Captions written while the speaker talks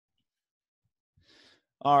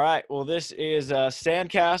All right. Well, this is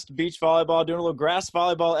SANDCAST beach volleyball, doing a little grass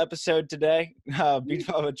volleyball episode today. Beach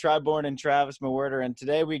volleyball, Tri Bourne and Travis Mewhirter. And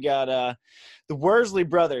today we got the Worsley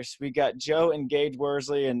brothers. We got Joe and Gage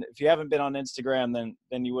Worsley. And if you haven't been on Instagram,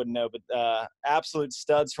 then you wouldn't know. But absolute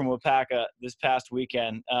studs from Waupaca this past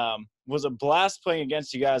weekend. Was a blast playing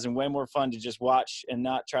against you guys and way more fun to just watch and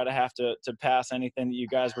not try to have to pass anything that you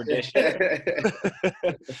guys were dishing.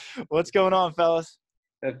 What's going on, fellas?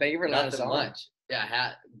 Thank you for letting us on. Much.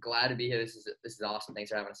 Yeah, glad to be here. This is awesome.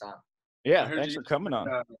 Thanks for having us on. Yeah, thanks for coming on.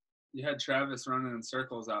 You had Travis running in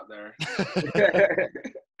circles out there.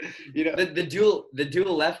 You know, the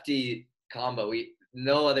dual lefty combo.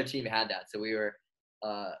 No other team had that, so we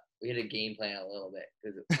had a game plan a little bit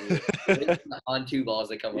because on two balls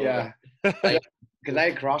that come over. Because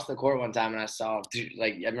I crossed the court one time and I saw,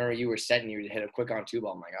 I remember you were setting, you hit a quick on two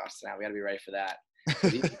ball. I'm like, oh, so now we got to be ready for that.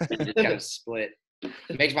 You just kind of split.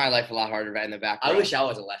 It makes my life a lot harder right in the back. I wish I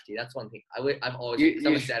was a lefty. That's one thing. I've always,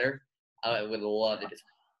 I'm a setter. I would love to just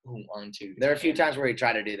boom on two. There are a few times where he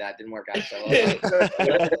tried to do that. Didn't work out so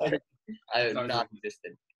well. I have not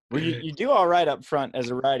existed. Well, you do all right up front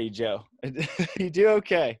as a righty, Joe. You do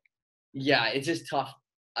okay. Yeah, it's just tough.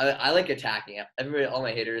 I like attacking. Everybody, all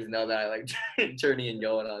my hitters know that I like turning and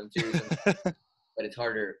going on too. But it's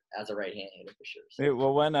harder as a right-hand hitter for sure. So.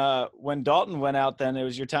 Well, when Dalton went out, then it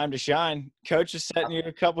was your time to shine. Coach is setting you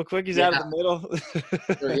a couple of quickies out of the middle.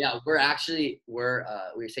 So, yeah, we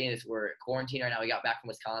were saying this. We're quarantined right now. We got back from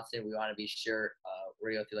Wisconsin. We want to be sure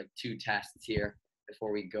we're gonna go through 2 tests here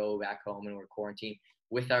before we go back home, and we're quarantined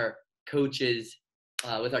with our coaches.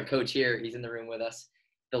 With our coach here, he's in the room with us.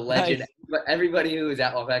 The legend. Nice. Everybody who is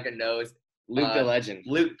at Waupaca knows. Luke the legend.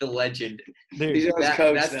 Luke the legend. Dude, he's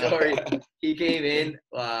that story. Now. He came in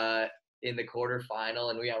the quarterfinal,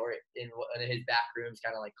 and we were in one of his back rooms,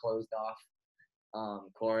 kind of closed off,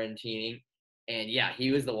 quarantining. And yeah,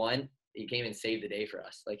 he was the one. He came and saved the day for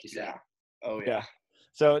us, like you said. Yeah. Oh yeah.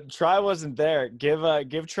 So Tri wasn't there. Give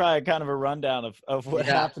Tri kind of a rundown of what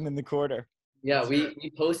happened in the quarter. Yeah,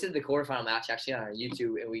 we posted the quarterfinal match actually on our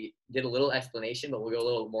YouTube, and we did a little explanation, but we'll go a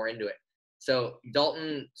little more into it. So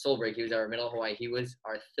Dalton Solbrig, he was our middle Hawai'i. He was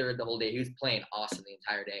our third the whole day. He was playing awesome the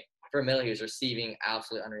entire day. For a middle, he was receiving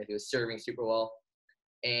absolutely underneath. He was serving super well.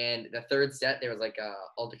 And the third set, there was a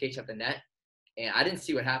altercation at the net. And I didn't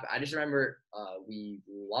see what happened. I just remember we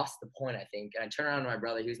lost the point, I think. And I turned around to my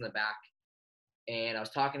brother. He was in the back. And I was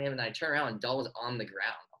talking to him, and then I turned around, and Dalton was on the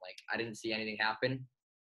ground. I didn't see anything happen.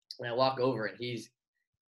 And I walk over, and he's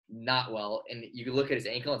not well, and you can look at his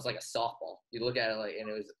ankle, it's like a softball. You look at it and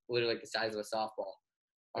it was literally the size of a softball.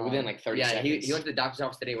 Within 30 seconds. He went to the doctor's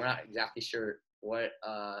office today. We're not exactly sure what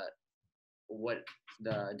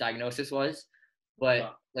the diagnosis was,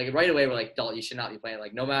 but right away we're like, Dalton, you should not be playing.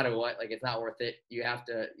 No matter what, it's not worth it. You have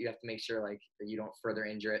to make sure that you don't further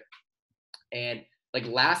injure it. And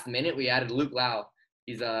last minute we added Luke Lau.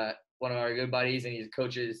 He's one of our good buddies, and he's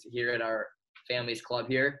coaches here at our family's club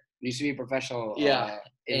here. Used to be a professional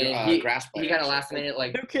grass player. He kind of last minute,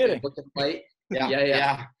 no kidding. Booked a flight.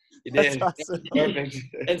 Yeah. He did. Awesome. Perfect.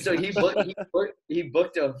 And so he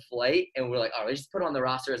booked a flight, and we're like, all right, let's just put him on the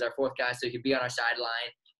roster as our fourth guy so he could be on our sideline.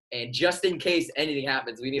 And just in case anything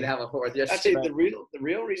happens, we need to have a fourth. Actually, the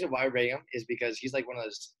real reason why we bring him is because he's one of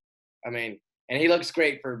those. I mean, and he looks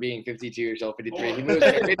great for being 52 years old, 53. He moves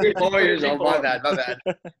 54 years old. My bad.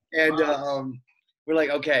 And we're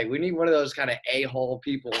like, okay, we need one of those kind of a-hole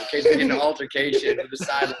people in case we get an altercation and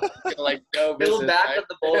decide no business. He'll back up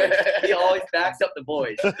the boys. He always backs up the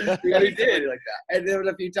boys. Yeah, he did like that. And there were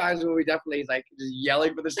a few times where we definitely just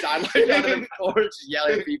yelling for the sideline out of the court, just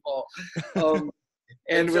yelling at people.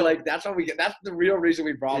 And we're like, that's the real reason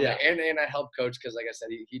we brought him. And I help coach because, like I said,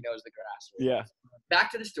 he knows the grass. Yeah.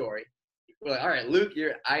 Back to the story. We're like, all right, Luke,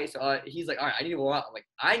 he's like, all right, I need to warm up. I'm like,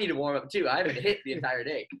 I need to warm up too. I haven't hit the entire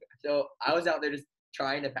day. So I was out there just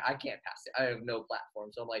trying to – I can't pass it. I have no platform.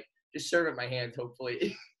 So I'm like, just serve it in my hands,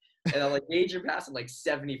 hopefully. And I'm like, Gage, you're passing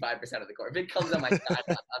 75% of the court. If it comes on my side,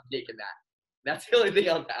 I'm taking that. That's the only thing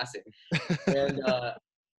I'm passing.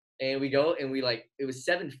 And we go, and it was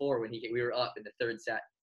 7-4 when we were up in the third set.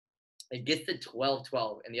 It gets to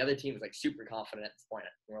 12-12, and the other team was super confident at this point.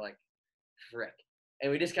 And we're like, frick.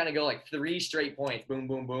 And we just kind of go 3 straight points, boom,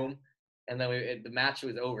 boom, boom. And then the match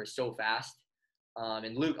was over so fast.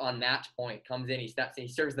 And Luke on match point comes in, he steps in, he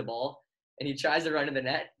serves the ball, and he tries to run to the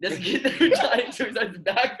net. Doesn't get there in time, so he starts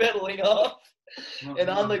backpedaling off. And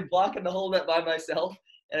I'm blocking the whole net by myself.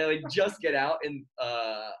 And I just get out, and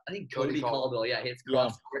I think Cody Caldwell, hits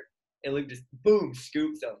cross court. And Luke just, boom,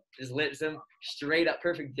 scoops him. Just lifts him, straight up,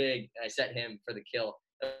 perfect dig. And I set him for the kill.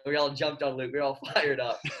 We all jumped on Luke. We were all fired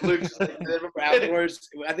up. Luke, afterwards,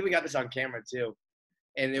 I think we got this on camera too.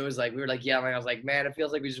 And it was like, we were like, yeah, and I was like, man, it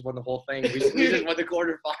feels like we just won the whole thing. We just won the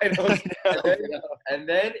quarterfinals. And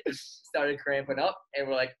then it started cramping up, and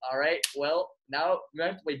we're like, all right, well, now we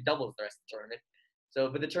have to play doubles the rest of the tournament. So,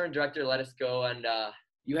 but the tournament director let us go, and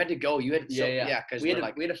you had to go. You had because we had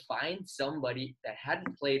to find somebody that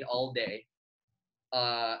hadn't played all day.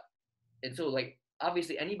 And so like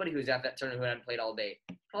obviously anybody who's at that tournament who hadn't played all day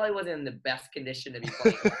probably wasn't in the best condition to be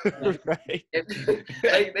playing. Right.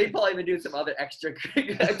 Like they probably been doing some other extra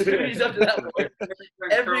activities up to that point.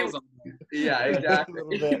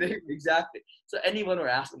 Exactly. Exactly. So anyone we're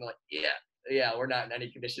asking, like, yeah, we're not in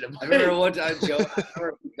any condition of I remember one time, Joe,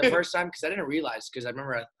 the first time, because I didn't realize, because I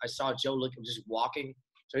remember I saw Joe just walking.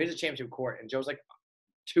 So he's a championship court, and Joe's like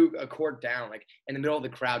a court down, like in the middle of the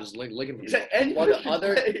crowd, just looking for me. While the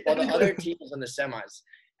other team was on the semis.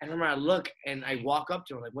 And I remember I look and I walk up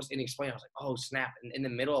to him, like, what's inexplainable? I was like, oh snap! And in the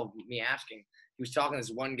middle of me asking, he was talking to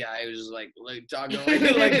this one guy who was just like talking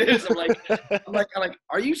like this. I'm like,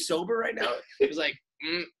 are you sober right now? He was like,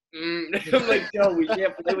 I'm like, no, we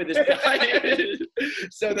can't play with this guy.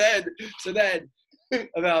 so then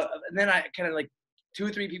I kind of like 2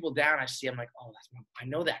 or 3 people down, I see, I'm like, oh, I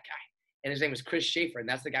know that guy. And his name was Chris Schaefer, and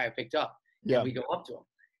that's the guy I picked up. Yeah. And we go up to him.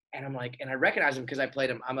 And I'm like, and I recognize him because I played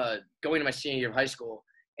him. I'm going to my senior year of high school.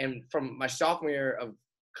 And from my sophomore year of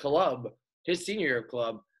club, his senior year of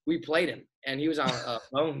club, we played him. And he was on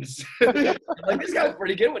loans. Like, this guy was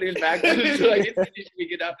pretty good when he was back then. So like, and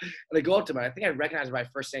I go up to him. And I think I recognize him by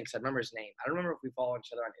first name because I remember his name. I don't remember if we follow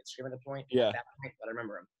each other on Instagram at the point. Yeah. At that point, but I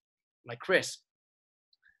remember him. I'm like, Chris,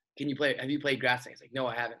 have you played grass tennis? He's like, no,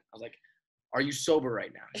 I haven't. I was like, are you sober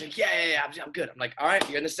right now? He's like, yeah, I'm good. I'm like, all right,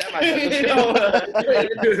 you're in the semis.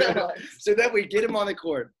 Let's go. So then we get him on the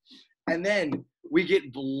court, and then we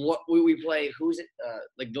we play, who's it?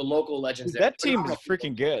 Like the local legends. That team is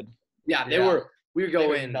freaking good. Yeah, we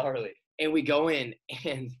go in, gnarly. And we go in,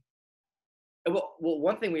 and well,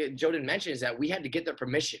 one thing Joe didn't mention is that we had to get their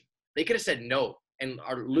permission. They could have said no. And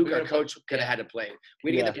our coach, could have had to play.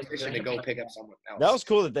 We didn't get the permission to go pick up someone else. That was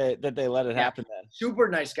cool that they let it happen then. Super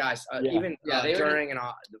nice guys. Even during and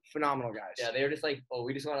phenomenal guys. Yeah, they were just like, oh,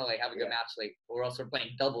 we just want to like have a good match. Like we're also playing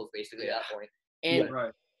doubles basically at that point. And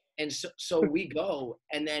and so we go,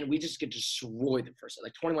 and then we just get destroyed the first set,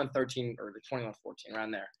 like 21-13 or like 21-14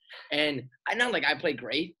 around there. And I know like I played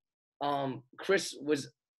great. Chris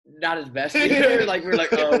was not his best either. Like we're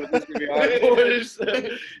like, oh, this is gonna be hard, boys.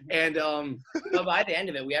 And but by the end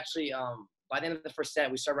of it, we actually by the end of the first set,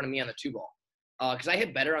 we started running me on the 2-ball. Because I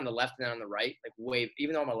hit better on the left than on the right. Like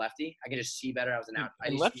even though I'm a lefty, I can just see better. I was an out.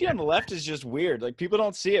 Lefty on the left is just weird. Like people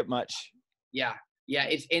don't see it much. Yeah.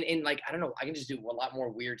 It's in like I don't know. I can just do a lot more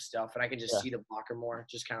weird stuff, and I can just see the blocker more.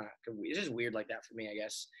 Just kind of it's just weird like that for me, I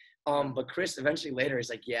guess. But Chris eventually later is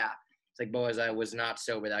like, yeah. It's like, boys, I was not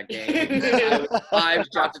sober that game. I was 5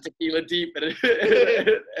 shots of tequila deep and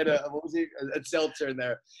what was he? A seltzer in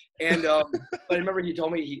there. And but I remember he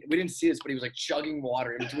told me we didn't see this, but he was like chugging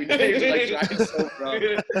water in between games, like trying so drunk.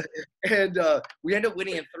 And we ended up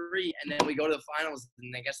winning in 3, and then we go to the finals,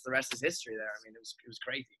 and I guess the rest is history there. I mean, it was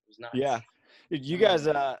crazy. It was nuts. Yeah. You guys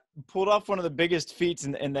pulled off one of the biggest feats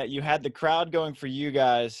in that you had the crowd going for you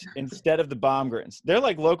guys instead of the Baumgrens. They're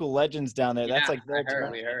like local legends down there. That's like their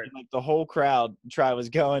turn. Like the whole crowd was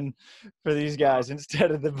going for these guys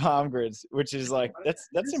instead of the Baumgrens, which is like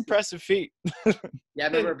that's impressive feat. Yeah, I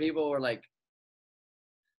remember people were like,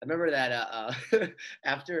 I remember that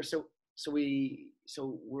after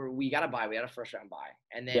we got a bye. We had a first round bye,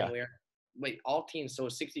 and then all teams. So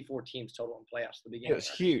 64 teams total in playoffs at the beginning. It was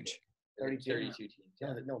huge. 32 teams.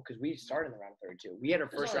 Yeah, no, because we started in the round of 32. We had our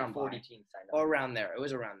first round 40 bye. teams signed up. Or around there. It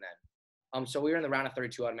was around then. So we were in the round of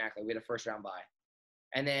 32 automatically. We had a first round bye.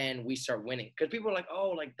 And then we start winning. Because people were like, oh,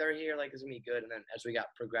 like they're here, like it's going to be good. And then as we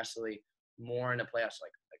got progressively more into playoffs,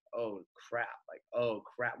 like oh crap.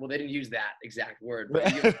 Well, they didn't use that exact word.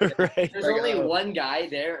 But right. There's only one guy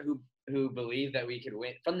there who believed that we could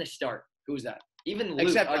win from the start. Who's that? Even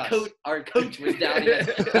Luke, our coach was down here.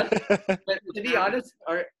 But to be honest,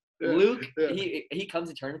 Luke, he comes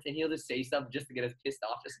to tournaments and he'll just say stuff just to get us pissed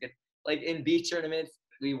off. Just to get like in beach tournaments,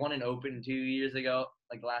 we won an open 2 years ago,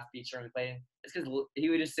 like the last beach tournament we played. It's because he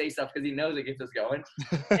would just say stuff because he knows it gets us going.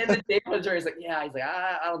 And the day was where he's like,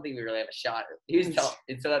 I don't think we really have a shot. He was telling,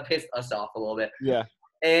 and so that pissed us off a little bit. Yeah.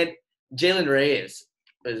 And Jalen Reyes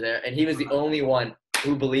was there, and he was the only one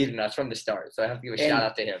who believed in us from the start. So I have to give a shout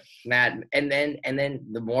out to him. Mad. And then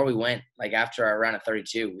the more we went, like after our round of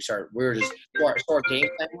 32, our game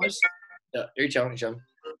plan was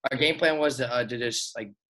our game plan was to just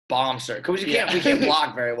like bomb search. Because we can't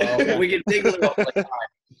block very well. We can dig a little like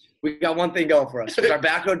We got one thing going for us. It's our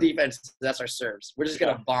back row defense. That's our serves. We're just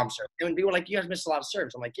going to bomb serve. And people are like, you guys missed a lot of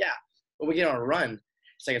serves. I'm like, yeah. But we get on a run.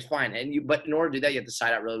 It's like, it's fine. But in order to do that, you have to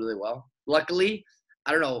side out really, really well. Luckily,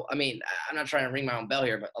 I don't know. I mean, I'm not trying to ring my own bell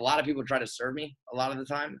here, but a lot of people try to serve me a lot of the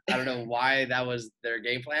time. I don't know why that was their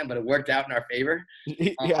game plan, but it worked out in our favor.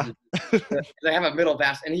 Yeah. They have a middle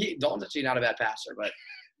pass. And Dalton's actually not a bad passer, but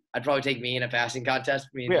I'd probably take me in a passing contest.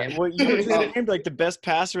 Me and him. Well, you were named like the best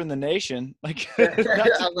passer in the nation. Like, I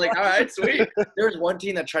was like, all right, sweet. There was one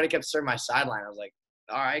team that tried to keep serving my sideline. I was like,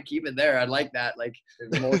 all right, keep it there. I like that. Like,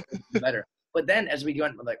 the more the better. But then as we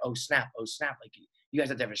went, I'm like, oh snap. Like, you guys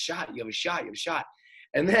have to have a shot. You have a shot.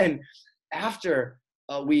 And then after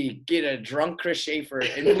we get a drunk Chris Schaefer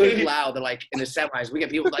and Luke Lau, they're like in the semis, we get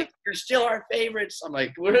people like, you're still our favorites. I'm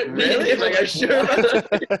like, really? Like, are you sure about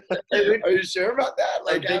that? Are you sure about that?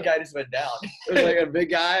 Like, big guy just went down. It was like a big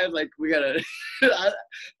guy. I was like, we gotta.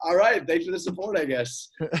 All right, thanks for the support, I guess.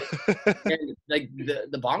 And like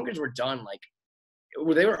the Bombers were done. Like,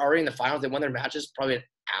 they were already in the finals. They won their matches probably an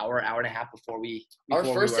hour and a half before we. Our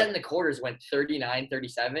first set in the quarters went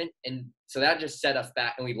 39-37, and so that just set us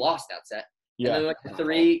back, and we lost that set. Yeah. And then we went to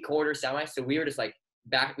 3-quarter semis, so we were just like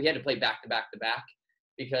back. We had to play back to back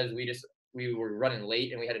because we were running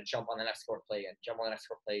late, and we had to jump on the next court, play again.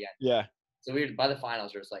 Yeah. So we were by the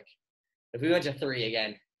finals. We were just like, if we went to 3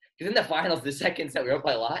 again, because in the finals, the second set we were up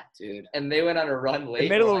by a lot, dude. And they went on a run late. They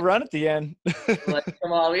made a little run at the end. Like,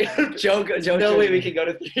 come on, Joe. No way we can go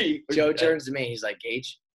to 3. Joe turns to me. He's like,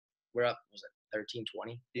 Gage, we're up. Was it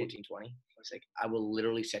 13-20, 14-20? I was like, I will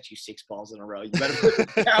literally set you 6 balls in a row. You better put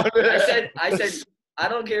it down. I said, I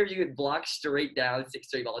don't care if you could block straight down 6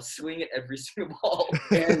 straight balls. Swing at every single ball.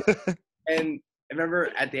 And I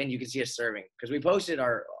remember at the end you can see us serving because we posted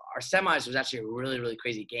our semis was actually a really, really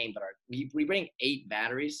crazy game, but we bring 8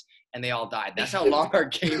 batteries and they all died. That's how long our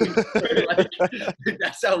games were.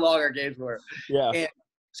 That's how long our games were. Yeah. And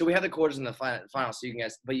so we have the quarters in the final, so you can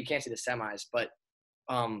guys, but you can't see the semis. But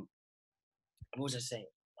what was I saying?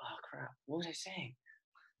 Oh crap! What was I saying?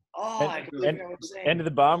 Oh, I completely forgot what I was saying. End of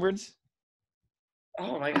the Bombers.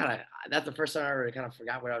 Oh my god! That's the first time I ever kind of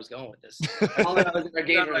forgot where I was going with this. Our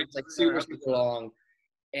games were like super long,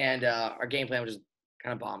 and our game plan was just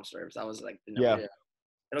kind of bomb serves. That was like the number. Yeah.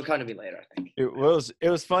 It'll come to me later, I think. It was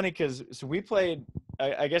funny because we played.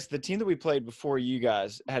 I guess the team that we played before you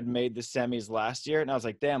guys had made the semis last year, and I was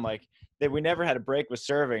like, damn, like we never had a break with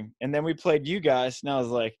serving. And then we played you guys, and I was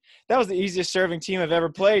like, that was the easiest serving team I've ever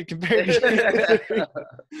played compared to you.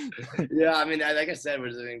 Yeah, I mean, like I said,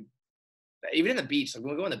 even in the beach, like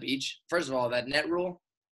when we go on the beach, first of all, that net rule,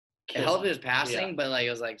 it helped us passing, but like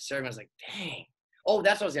it was like serving. I was like, dang. Oh,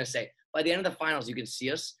 that's what I was gonna say. By the end of the finals, you can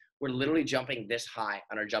see us. We're literally jumping this high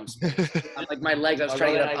on our jump spin. I'm like my legs. I was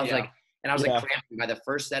trying to get up. I was like cramping. By the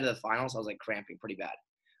first set of the finals, I was like cramping pretty bad.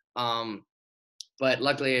 But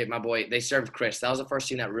luckily, my boy, they served Chris. That was the first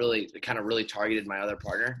team that really targeted my other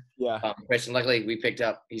partner. Yeah. Chris, and luckily we picked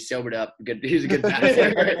up. He sobered up. He was a good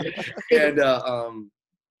passer, and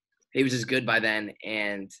he was just good by then.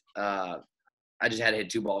 And I just had to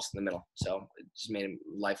hit 2 balls in the middle, so it just made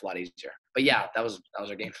life a lot easier. But yeah, that was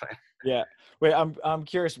our game plan. Yeah. Wait, I'm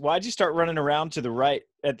curious. Why'd you start running around to the right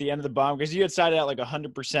at the end of the bomb? Because you had sided out like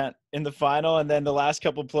 100% in the final, and then the last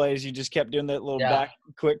couple of plays, you just kept doing that little back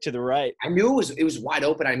quick to the right. I knew it was wide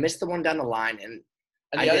open. I missed the one down the line, and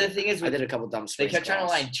the other thing is I did a couple dumb swings. They kept trying to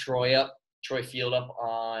line Troy Field up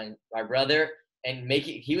on my brother, and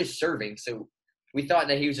he was serving, so we thought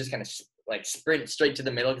that he was just gonna like sprint straight to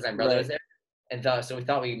the middle because my brother was there, and so we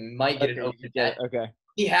thought we might get an open net. Okay.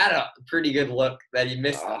 He had a pretty good look that he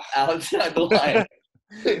missed outside the line.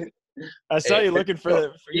 I saw you looking for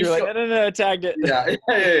the. You were like, no, I tagged it. Yeah.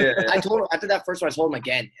 I told him after that first one. I told him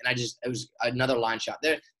again, and it was another line shot.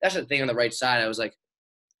 That's the thing on the right side. I was like,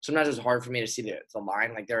 sometimes it was hard for me to see the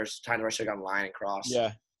line. Like there's times where I should have gone line and cross.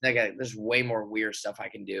 Yeah. Like there's way more weird stuff I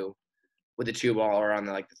can do with the 2 ball or on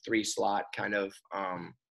the 3 slot kind of.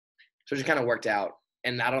 So it just kind of worked out.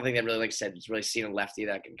 And I don't think that really, like I said, it's really seen a lefty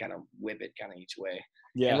that can kind of whip it kind of each way.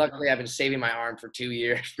 Yeah. And luckily, I've been saving my arm for 2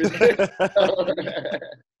 years. We got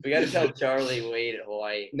to tell Charlie Wade at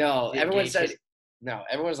Hawaii. No, everyone says no.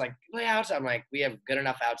 Everyone's like, play outside. I'm like, we have good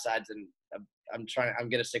enough outsides, and I'm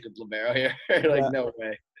gonna stick with libero here. No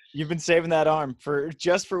way. You've been saving that arm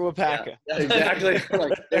just for Waupaca. Yeah, exactly.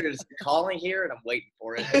 Like they're just calling here, and I'm waiting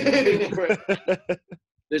for it.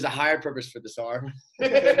 There's a higher purpose for this arm. You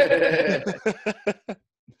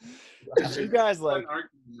guys go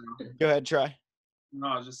ahead, try. No,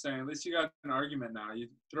 I was just saying, at least you got an argument now. You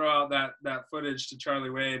throw out that footage to Charlie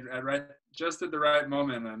Wade just at the right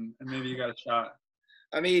moment, and maybe you got a shot.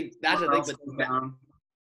 I mean, that's the thing.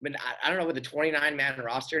 but I don't know, with the 29-man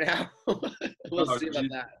roster now. We'll Oh, see about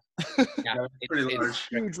geez. that. Yeah, Yeah, pretty large.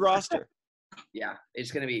 Huge roster. yeah,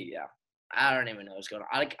 it's gonna be. Yeah, I don't even know what's going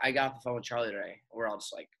on. I got off the phone with Charlie today. We're all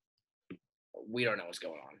just like, we don't know what's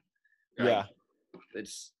going on. Yeah.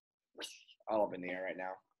 It's all up in the air right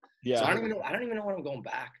now. Yeah. So I don't even know when I'm going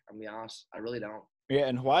back. I'll be honest. I really don't. Yeah,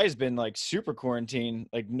 and Hawaii's been like super quarantine.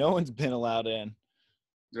 Like no one's been allowed in.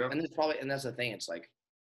 Yep. And that's the thing. It's like,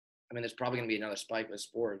 I mean, there's probably gonna be another spike with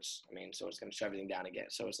sports. I mean, so it's gonna shut everything down again.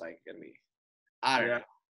 So it's like gonna be, I don't know.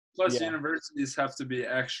 Plus, Yeah. universities have to be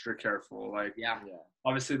extra careful. Like, Yeah.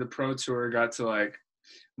 obviously, the pro tour got to like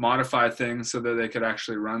modify things so that they could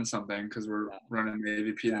actually run something because we're running the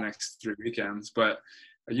AVP the next 3 weekends. But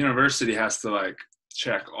a university has to like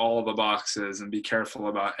check all the boxes and be careful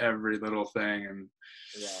about every little thing. And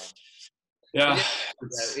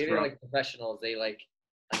even like professionals, they like,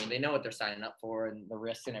 I mean, they know what they're signing up for and the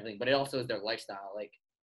risks and everything, but it also is their lifestyle. Like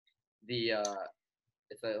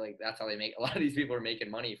it's like that's how they make. A lot of these people are making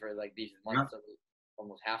money for like these months, so they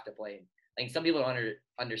almost have to play. I think some people don't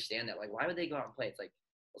understand that. Like, why would they go out and play? It's like,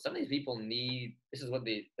 well, some of these people need. This is what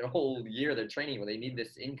their whole year they're training where they need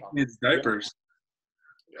this income. Needs diapers.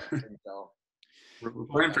 Yeah, so. We're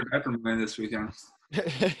playing for diaper money this weekend.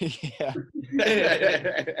 Yeah.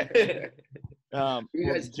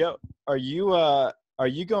 You guys- Joe, are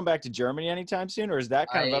you going back to Germany anytime soon, or is that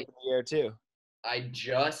kind of up in the air too? I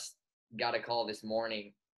just got a call this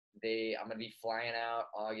morning. I'm gonna be flying out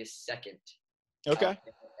August 2nd. Okay.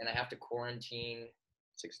 And I have to quarantine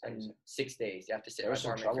 6 days. 6 days. You have to sit in There my was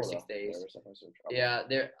some apartment trouble for 6 days. though. Yeah,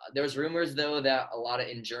 there was rumors though that a lot of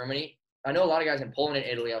in Germany. I know a lot of guys in Poland and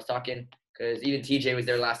Italy. I was talking because even TJ was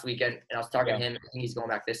there last weekend, and I was talking to him. I think he's going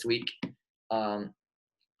back this week. But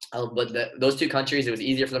those two countries, it was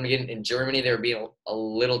easier for them to get in Germany. They were being a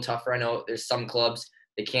little tougher. I know there's some clubs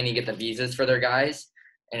they can't even get the visas for their guys,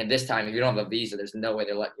 and at this time, if you don't have a visa, there's no way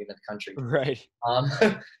they're letting you into the country. Right.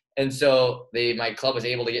 And so my club was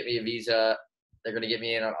able to get me a visa. They're going to get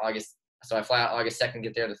me in on August. So I fly out August 2nd,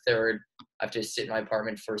 get there the 3rd. I have to sit in my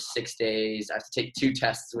apartment for 6 days. I have to take 2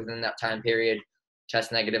 tests within that time period,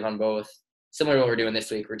 test negative on both. Similar to what we're doing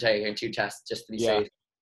this week. We're taking 2 tests just to be safe.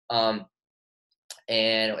 And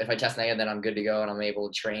if I test negative, then I'm good to go, and I'm able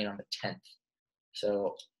to train on the 10th.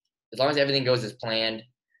 So as long as everything goes as planned,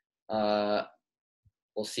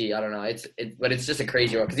 we'll see. I don't know. But it's just a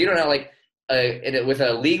crazy one because you don't know, like, with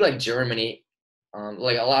a league like Germany,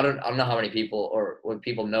 like a lot of, I don't know how many people or what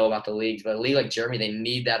people know about the leagues, but a league like Germany, they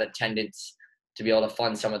need that attendance to be able to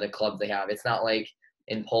fund some of the clubs they have. It's not like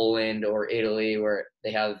in Poland or Italy where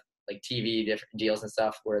they have like TV different deals and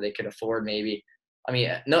stuff where they could afford maybe.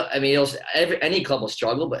 Any club will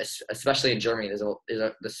struggle, but especially in Germany,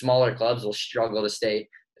 the smaller clubs will struggle to stay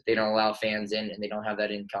if they don't allow fans in and they don't have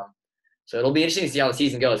that income. So it'll be interesting to see how the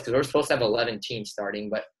season goes because we're supposed to have 11 teams starting,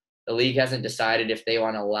 but the league hasn't decided if they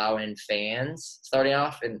want to allow in fans starting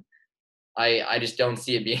off, and I just don't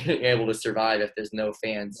see it being able to survive if there's no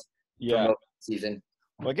fans for most of the season.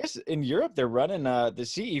 Well, I guess in Europe they're running the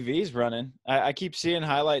CEV's running. I keep seeing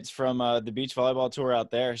highlights from the beach volleyball tour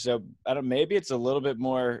out there. So maybe it's a little bit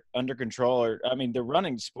more under control. Or I mean, they're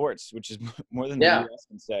running sports, which is more than the US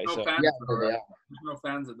can say. No so fans, yeah. There's no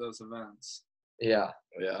fans at those events. Yeah.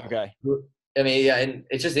 Okay. I mean, yeah, and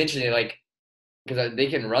it's just interesting, like, because they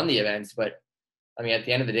can run the events, but I mean, at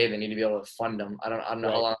the end of the day, they need to be able to fund them. I don't know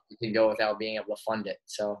how long you can go without being able to fund it.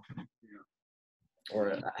 So,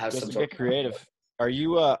 or have some sort of creative.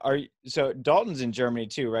 So Dalton's in Germany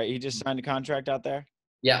too, right? He just signed a contract out there.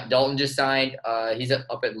 Yeah, Dalton just signed. He's up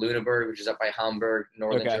at Lüneburg, which is up by Hamburg,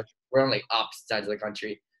 northern Germany. We're on like opposite sides of the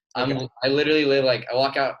country. I literally live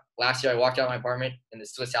last year I walked out of my apartment in the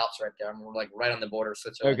Swiss Alps right there. I'm like right on the border of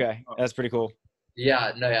Switzerland. Okay, that's pretty cool.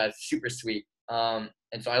 Yeah, it's super sweet.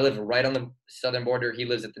 And so I live right on the southern border. He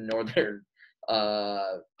lives at the northern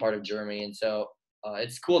part of Germany, and so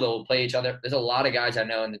it's cool that we'll play each other. There's a lot of guys I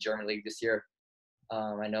know in the German league this year.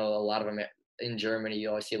 I know a lot of them in Germany. You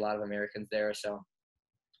always see a lot of Americans there. So,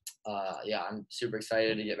 I'm super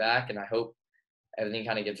excited to get back, and I hope everything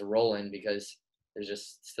kind of gets rolling because there's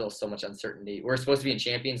just still so much uncertainty. We're supposed to be in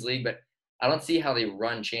Champions League, but I don't see how they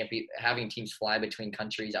run having teams fly between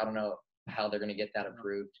countries. I don't know how they're going to get that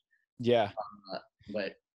approved. Yeah.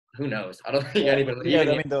 But who knows? I don't think anybody. Yeah,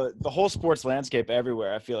 I mean the whole sports landscape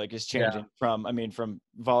everywhere I feel like is changing from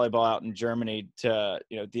volleyball out in Germany to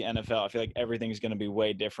the NFL. I feel like everything's going to be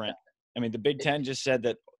way different. I mean the Big Ten just said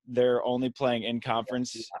that they're only playing in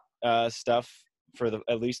conference stuff for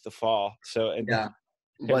at least the fall. So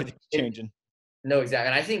everything's changing. No, exactly.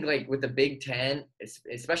 And I think like with the Big Ten,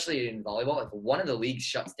 especially in volleyball, if one of the leagues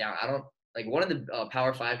shuts down, like one of the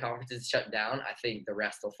Power 5 conferences shut down, I think the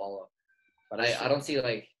rest will follow. But I don't see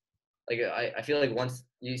I feel like once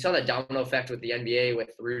you saw that domino effect with the NBA with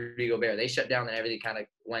Rudy Gobert, they shut down and everything kind of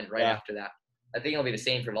went right after that. I think it'll be the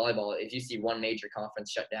same for volleyball. If you see one major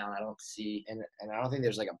conference shut down, I don't see. And I don't think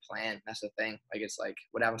there's like a plan. That's the thing. Like it's like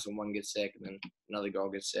what happens when one gets sick and then another girl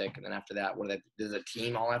gets sick and then after that, does the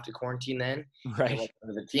team all have to quarantine then? Right. And like,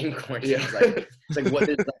 the team quarantine. It's like what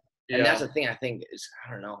is like, and that's the thing. I think is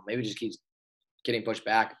I don't know. Maybe it just keeps getting pushed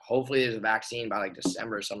back. Hopefully, there's a vaccine by like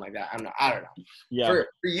December or something like that. I don't know. Yeah. For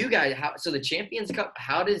you guys, so the Champions Cup,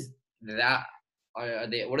 how does that?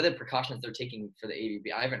 What are the precautions they're taking for the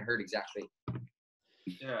AVP? I haven't heard exactly.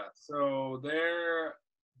 Yeah, so they're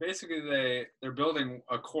building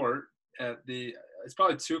a court at the. It's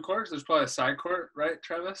probably 2 courts. There's probably a side court, right,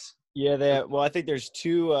 Travis? Yeah, I think there's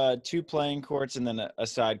two playing courts and then a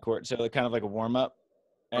side court, so they're kind of like a warm up.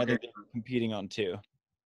 And Okay. I think they're competing on 2.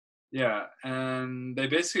 Yeah, and they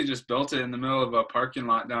basically just built it in the middle of a parking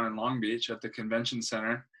lot down in Long Beach at the convention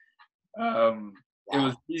center. It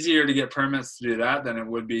was easier to get permits to do that than it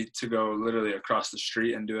would be to go literally across the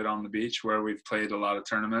street and do it on the beach where we've played a lot of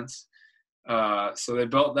tournaments. So they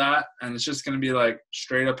built that, and it's just going to be like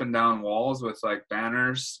straight up and down walls with like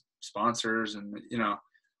banners, sponsors, and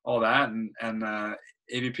all that. And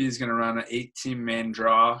AVP is going to run an 8-team main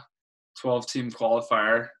draw, 12-team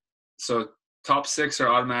qualifier. So top 6 are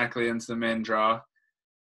automatically into the main draw,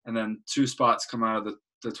 and then 2 spots come out of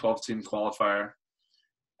the 12-team qualifier.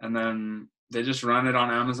 And then they just run it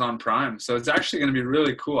on Amazon Prime. So it's actually going to be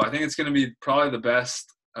really cool. I think it's going to be probably the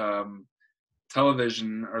best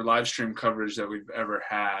television or live stream coverage that we've ever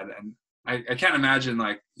had. And I can't imagine,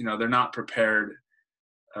 they're not prepared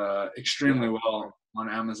extremely well on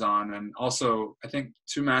Amazon. And also, I think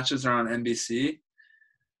 2 matches are on NBC.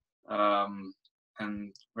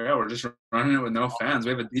 And we're just running it with no fans.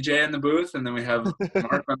 We have a DJ in the booth, and then we have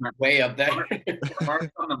Mark on the way up there.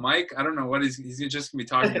 Mark on the mic. I don't know what he's just gonna be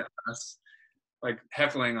talking to us, like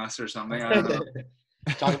heckling us or something. I don't know.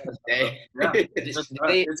 Talking about day. Yeah.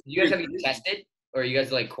 You guys have you tested, or are you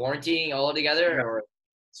guys like quarantining all together? Yeah. Or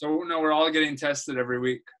So no, we're all getting tested every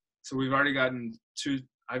week. So we've already gotten 2.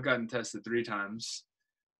 I've gotten tested 3 times,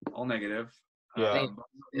 all negative. Yeah.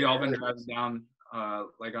 We all been driving down.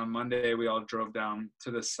 Like on Monday, we all drove down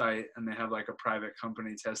to the site, and they have like a private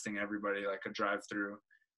company testing everybody, like a drive-through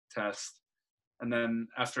test. And then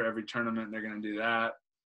after every tournament, they're going to do that.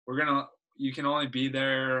 You can only be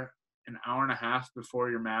there an hour and a half before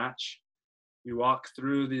your match. You walk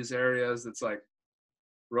through these areas that's like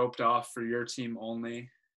roped off for your team only.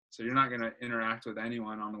 So you're not going to interact with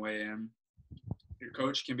anyone on the way in. Your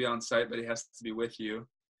coach can be on site, but he has to be with you.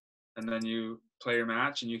 And then you play your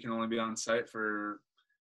match, and you can only be on site for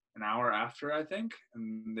an hour after, I think,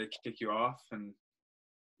 and they kick you off, and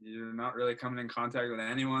you're not really coming in contact with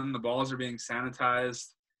anyone. The balls are being sanitized,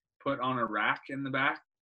 put on a rack in the back,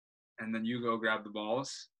 and then you go grab the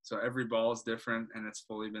balls. So every ball is different, and it's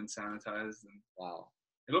fully been sanitized. And wow,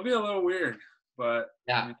 it'll be a little weird, but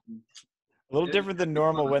yeah, a little different than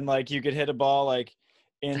normal when you could hit a ball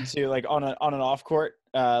into on an off court,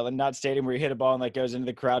 not stadium, where you hit a ball and goes into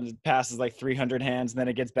the crowd and passes 300 hands and then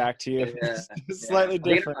it gets back to you. Yeah. It's slightly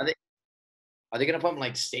different. Are they gonna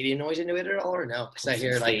put stadium noise into it at all, or no? Because I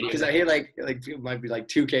hear people might be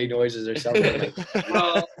 2K noises or something.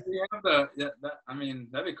 Well, we have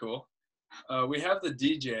that'd be cool. We have the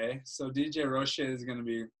DJ, so DJ Roche is gonna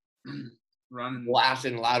be running,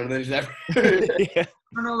 blasting louder than ever. Yeah.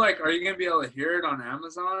 I don't know, are you gonna be able to hear it on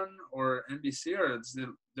Amazon or NBC, or is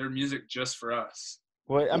their music just for us?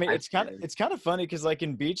 Well, I mean, it's kind of funny because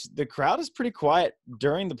in beach, the crowd is pretty quiet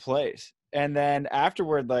during the plays, and then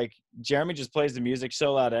afterward, Jeremy just plays the music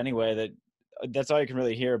so loud anyway that's all you can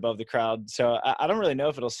really hear above the crowd. So I don't really know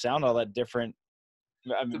if it'll sound all that different.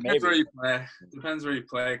 I mean, Depends where you play. Depends where you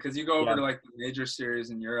play, because you go over to the major series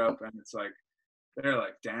in Europe, and it's they're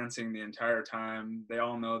dancing the entire time. They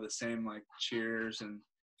all know the same cheers, and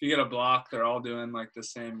if you get a block, they're all doing the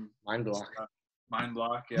same mind block. Mind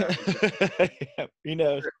block, yeah. Yeah, he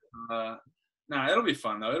knows. It'll be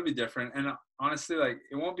fun though. It'll be different, and honestly,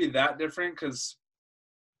 it won't be that different because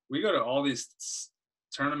we go to all these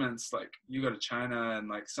tournaments. You go to China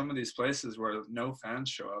and some of these places where no fans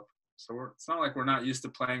show up. So it's not like we're not used to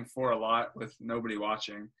playing for a lot with nobody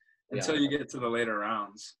watching until you get to the later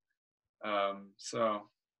rounds. So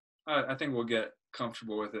I think we'll get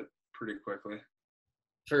comfortable with it pretty quickly.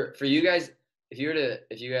 For you guys,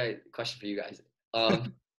 question for you guys.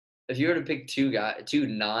 If you were to pick 2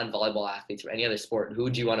 non-volleyball athletes from any other sport, who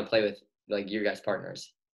would you want to play with, your guys'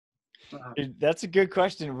 partners? That's a good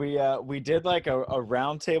question. We did a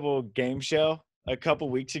roundtable game show a couple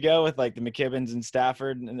weeks ago with like the McKibbins and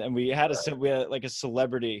Stafford, and we had like a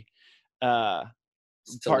celebrity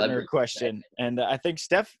partner question, and I think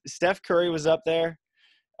Steph Curry was up there,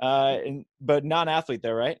 but non-athlete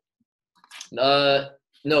though, right? No.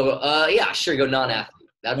 Yeah, sure. Go non-athlete.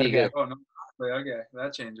 That'd be good. Oh, no. Okay,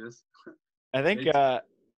 that changes. I think I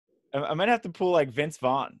might have to pull like Vince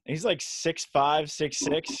Vaughn. He's like 6'5",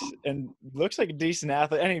 6'6", and looks like a decent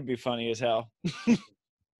athlete. And he'd be funny as hell.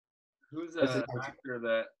 Who's an actor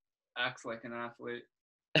that acts like an athlete?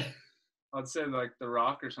 I'd say like The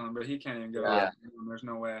Rock or something, but he can't even go out. There's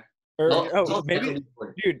no way. Maybe,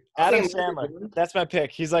 dude, Adam Sandler. That's my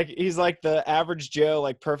pick. He's like the average Joe,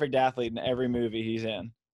 like perfect athlete in every movie he's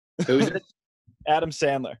in. Who's it? Adam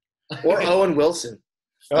Sandler. Or Owen Wilson.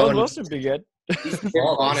 Owen Wilson would be good. He's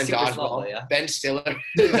on and dodgeball. Yeah. Ben Stiller.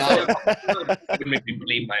 Make me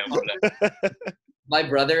believe my own blood. My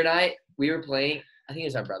brother and I, we were playing. I think it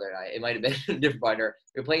was our brother and I. It might have been a different partner.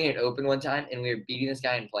 We were playing an open one time, and we were beating this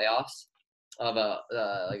guy in playoffs of it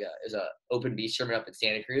was a open beach tournament up in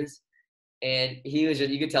Santa Cruz, and he was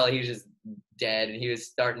you could tell he was just dead, and he was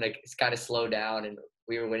starting to kind of slow down, and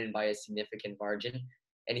we were winning by a significant margin,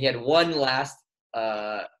 and he had one last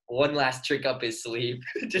trick up his sleeve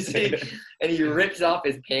to see, and he rips off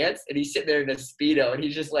his pants, and he's sitting there in a Speedo, and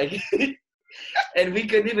he's just like, and we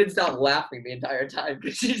couldn't even stop laughing the entire time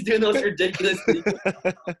because he's doing those ridiculous things.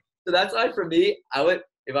 So that's why for me,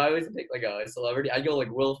 if I was to pick like a celebrity, I'd go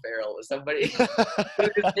like Will Ferrell or somebody who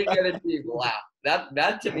just make the other team laugh.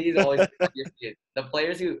 That to me is always the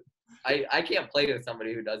players who I can't play with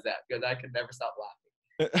somebody who does that because I could never stop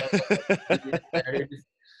laughing.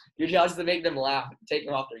 Your job is to make them laugh and take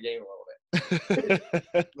them off their game a little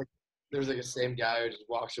bit. There's like a same guy who just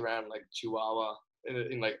walks around like Chihuahua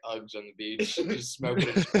in like Uggs on the beach, just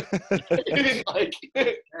smoking. Like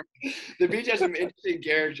the beach has some interesting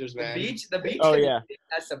characters, man. The beach. Oh yeah,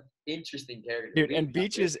 has some interesting characters. Dude, and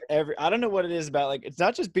beaches I don't know what it is about. Like, it's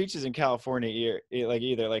not just beaches in California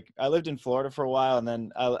either. Like, I lived in Florida for a while, and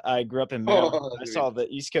then I grew up in Maryland. I saw the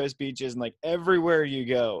East Coast beaches, and like everywhere you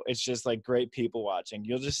go, it's just like great people watching.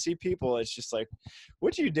 You'll just see people. It's just like,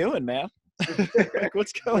 what you doing, man? Like,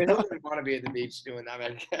 what's going on? I don't want to be at the beach doing that,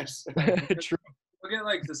 I guess. True. We'll get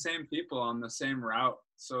like the same people on the same route,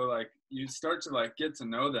 so like you start to like get to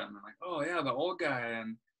know them, and like, oh yeah, the old guy,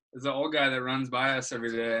 and there's the old guy that runs by us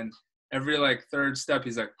every day, and every like third step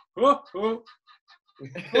he's like, oh, oh.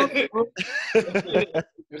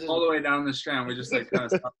 All the way down the strand, we just like kind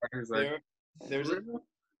of stop. He's like, there's one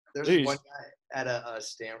guy at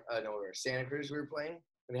Santa Cruz we were playing,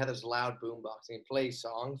 and they had this loud boom box, and he plays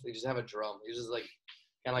songs. They just have a drum. He's just like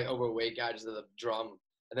kind of like overweight guy, just with a drum,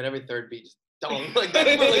 and then every third beat just dong, like that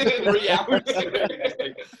for like 3 hours.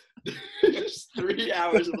 Just 3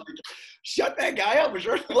 hours of like, shut that guy up, we're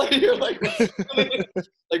trying to play here. Like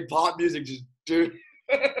pop music, just dude.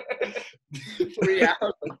 3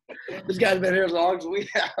 hours. This guy's been here as long as we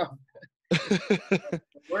have. The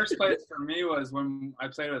worst place for me was when I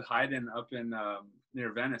played with Hayden up in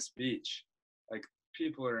near Venice Beach. Like,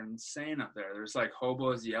 people are insane up there. There's like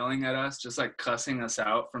hobos yelling at us, just like cussing us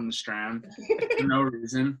out from the strand for no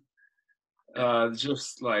reason.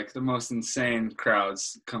 Just like the most insane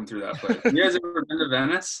crowds come through that place. You guys ever been to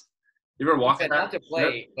Venice? You ever walk that? Not to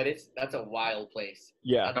play, but that's a wild place.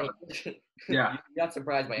 Yeah. Yeah. You're not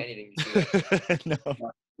surprised by anything you see. No.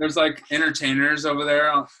 There's like entertainers over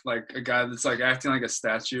there, like a guy that's like acting like a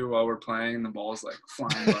statue while we're playing, and the ball's like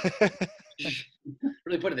flying by.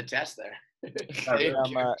 Really put it to the test there.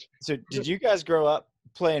 So did you guys grow up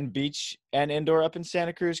playing beach and indoor up in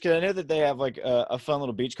Santa Cruz? Because I know that they have like a fun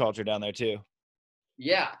little beach culture down there too.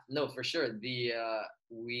 Yeah, no, for sure.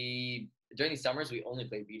 We during the summers we only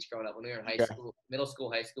played beach growing up. When we were in high school, middle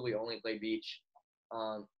school, high school, we only played beach,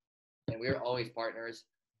 and we were always partners.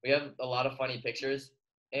 We have a lot of funny pictures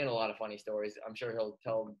and a lot of funny stories. I'm sure he'll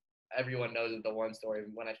tell. Everyone knows the one story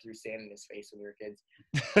when I threw sand in his face when we were kids.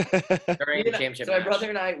 During the championship so my match. brother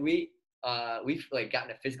and I, we've like gotten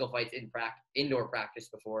into physical fights in indoor practice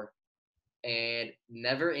before, and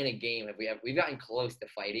never in a game have we've gotten close to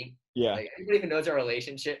fighting. Yeah. Like, everybody who knows our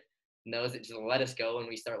relationship knows it. Just let us go when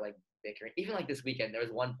we start like bickering. Even like this weekend, there was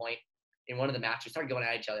one point in one of the matches we started going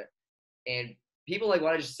at each other, and people like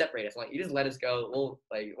want to just separate us. I'm like, you just let us go. We'll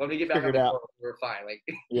like when we get back on the court, we're fine. Like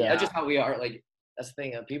that's just how we are. Like. That's the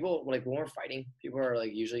thing. People like when we're fighting, people are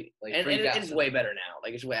like usually like and it's way better now.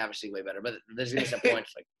 Like it's obviously way better. But there's gonna be some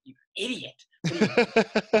points like you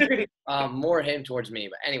idiot. More him towards me,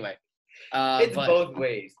 but anyway. It's both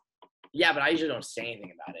ways. Yeah, but I usually don't say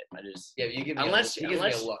anything about it. I just you give me unless me a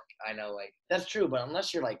look. I know, like that's true. But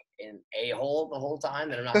unless you're like in a hole the whole time,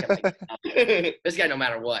 then I'm not gonna like this guy no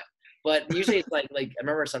matter what. But usually it's like I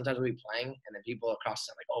remember sometimes we'd be playing and then people across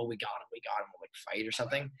the like, oh, we got him, we'll like fight or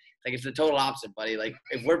something. Like it's the total opposite, buddy. Like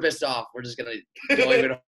if we're pissed off, we're just gonna go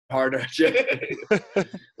even harder.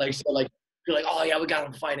 Like so, like you're like, oh yeah, we got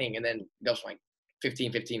him fighting, and then it goes from like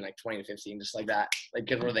 15-15, like 20-15, just like that. Like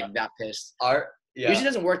because we're like that pissed. Usually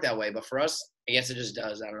doesn't work that way, but for us, I guess it just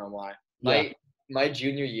does. I don't know why. My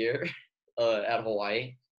junior year at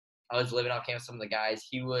Hawaii, I was living off campus with some of the guys.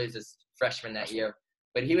 He was a freshman that year.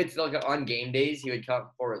 But he would still go on game days. He would come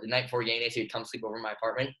for the night before game days. He would come sleep over in my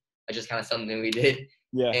apartment. That's just kind of something we did.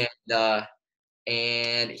 Yeah.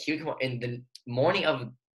 And he would come in the morning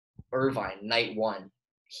of Irvine, night 1.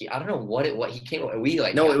 I don't know what he came. We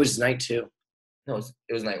like. No, it was night 2. No,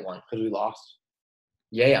 it was night 1 because we lost.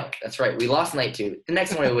 Yeah, that's right. We lost night 2. The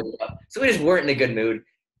next morning we wake up, so we just weren't in a good mood.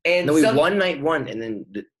 And no, we won night 1, and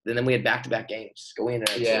then we had back-to-back games. Go in.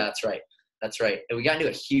 Yeah, that's right. And we got into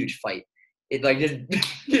a huge fight. It like just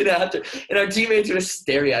and our teammates were just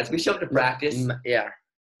staring at us. We showed up to practice. Yeah.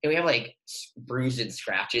 And we have like bruises and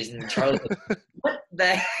scratches. And Charlie, like, what the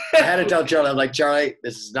heck? I had to tell Charlie, I'm like, Charlie,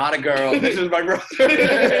 this is not a girl. This is my brother.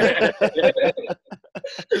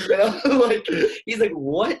 Like, he's like,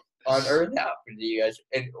 what on earth happened to you guys?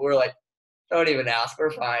 And we're like, don't even ask.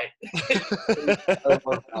 We're fine.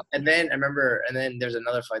 And then there's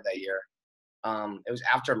another fight that year. It was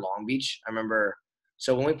after Long Beach. I remember.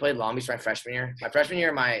 So when we played Long Beach my freshman year,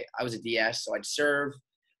 I was a DS, so I'd serve,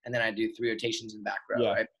 and then I'd do 3 rotations in back row,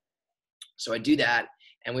 right? So I'd do that,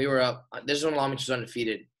 and we were up. This is when Long Beach was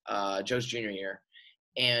undefeated, Joe's junior year.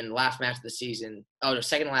 And second to last match of the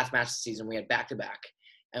season, we had back-to-back.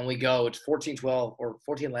 And we go, it's 14-12 or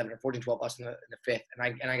 14-11 or 14-12 us in the fifth, and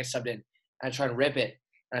I get subbed in. And I try to rip it,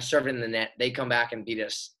 and I serve it in the net. They come back and beat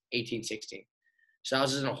us 18-16. So I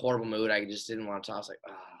was just in a horrible mood. I just didn't want to talk. I was like,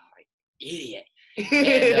 idiot.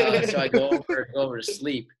 And so I go over to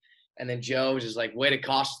sleep, and then Joe was just like, way to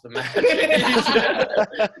cost us the match. And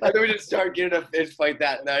then we just started getting a fist fight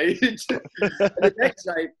that night. The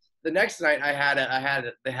next night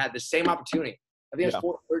they had the same opportunity. I think it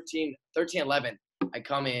was 13-11. I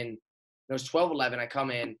come in. It was 12-11. I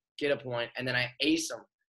come in, get a point, and then I ace them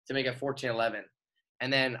to make it 14-11.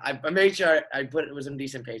 And then I made sure I put it was some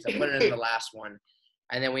decent pace. I put it in the last one,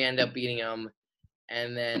 and then we end up beating them.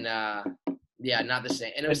 And then not the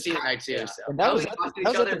same. And it was senior night too. So and that was at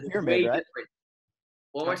the Pyramid, right?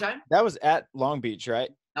 One more time. That was at Long Beach,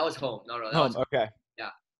 right? That was home. No, that home. Was okay.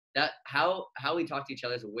 Yeah, that how we talk to each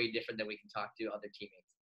other is way different than we can talk to other teammates.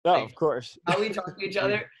 Oh, like, of course. How we talk to each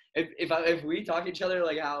other. If we talk to each other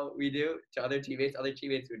like how we do to other teammates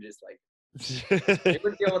would just like they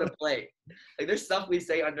wouldn't be able to play. Like there's stuff we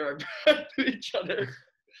say under our breath to each other.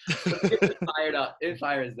 It fired up. It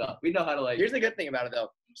fires up. We know how to like. Here's the good thing about it though.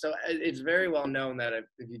 So it's very well known that if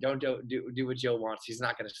you don't do what Joe wants, he's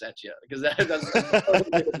not going to set you because that's if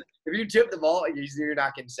you tip the ball, you're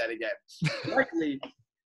not getting set again. Luckily,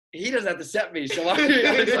 he doesn't have to set me, so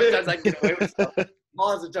sometimes I get away with stuff. The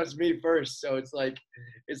ball has to touch me first, so it's like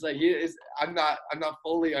I'm not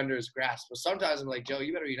fully under his grasp. But sometimes I'm like, Joe,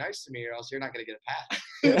 you better be nice to me, or else you're not going to get a pass.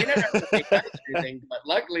 He never has to be nice or anything, but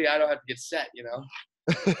luckily I don't have to get set. It's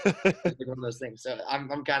like one of those things. So I'm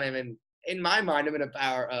kind of in my mind, I'm in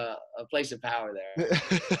a place of power there.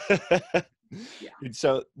 Yeah.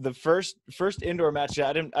 So the first indoor match,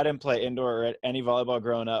 I didn't play indoor or any volleyball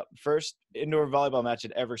growing up. First indoor volleyball match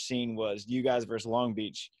I'd ever seen was you guys versus Long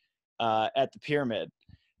Beach at the Pyramid.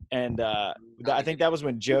 And I think that was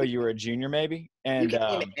when Joe, you were a junior maybe. And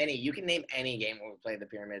you can name any game when we play the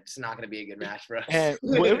Pyramid. It's not going to be a good match for us. And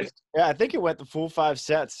I think it went the full 5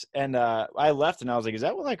 sets. And I left and I was like, is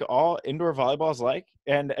that what like all indoor volleyball is like?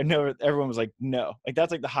 And no, everyone was like, no, like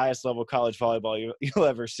that's like the highest level college volleyball you'll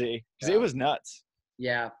ever see because it was nuts.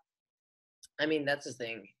 Yeah. I mean, that's the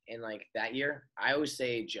thing. In like that year, I always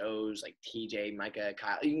say Joe's like TJ, Micah,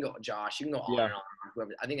 Kyle. You can go Josh. You can go on and on.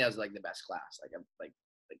 Whoever. I think that was like the best class, like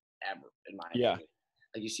ever in my opinion.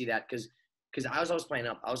 Like you see that because I was always playing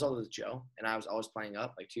up. I was always with Joe, and I was always playing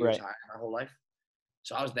up like 2 years high my whole life.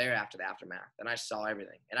 So I was there after the aftermath, and I saw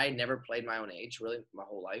everything. And I had never played my own age really my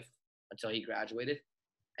whole life until he graduated.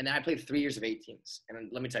 And then I played 3 years of 18s, and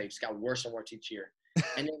let me tell you, it just got worse and worse each year.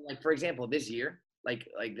 And then like for example, this year, like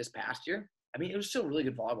this past year. I mean, it was still really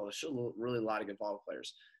good volleyball. There's still really a lot of good volleyball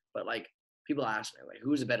players. But, like, people ask me, like,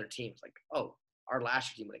 who's a better team? It's like, oh, our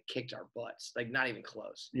last year team would have kicked our butts. Like, not even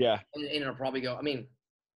close. Yeah. And it'll probably go – I mean,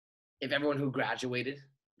 if everyone who graduated,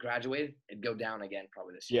 it'd go down again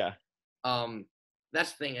probably this year. Yeah.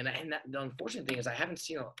 That's the thing. And the unfortunate thing is I haven't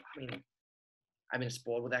seen – I mean, I've been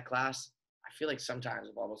spoiled with that class. I feel like sometimes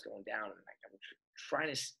the volleyball's going down. And like, I'm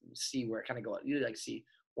trying to see where it kind of goes. You like see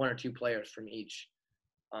 1 or 2 players from each.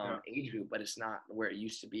 age group, but it's not where it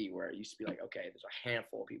used to be. Where it used to be like, okay, there's a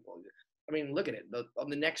handful of people. I mean, look at it. The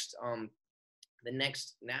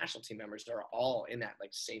next national team members are all in that like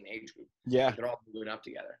same age group. Yeah, they're all moving up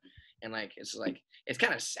together, and like it's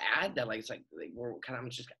kind of sad that like it's like we're kind of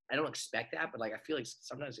I don't expect that, but like I feel like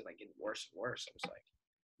sometimes it like getting worse and worse. I'm just like,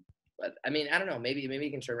 but I mean I don't know. Maybe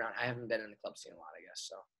you can turn around. I haven't been in the club scene a lot, I guess.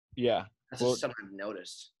 So yeah, that's just something I've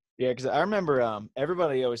noticed. Yeah, because I remember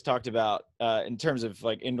everybody always talked about in terms of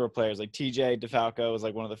like indoor players, like TJ DeFalco was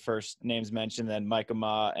like one of the first names mentioned, then Mike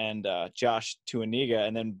Ma and Josh Tuaniga,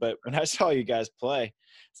 and then but when I saw you guys play,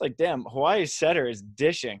 it's like, damn, Hawaii's setter is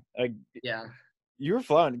dishing. Like, yeah, you were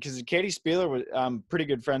flowing because Katie Spieler was pretty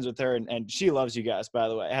good friends with her, and she loves you guys, by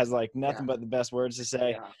the way. Has like nothing but the best words to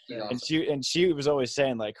say. Yeah, and she was always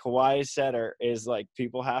saying like Hawaii's setter is like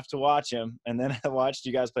people have to watch him, and then I watched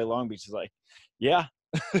you guys play Long Beach. It's like, yeah.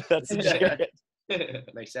 That's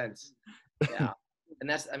makes sense. Yeah, and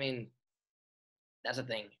that's the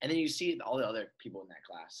thing. And then you see all the other people in that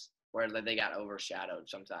class where like, they got overshadowed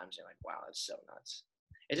sometimes. You're like, wow, that's so nuts.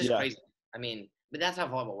 It's just crazy. I mean, but that's how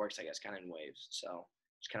volleyball works, I guess, kind of in waves. So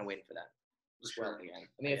just kind of waiting for that. Sure. Again.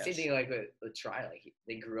 I mean, it's same thing like with Tri. Like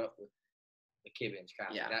they grew up with the Kibben's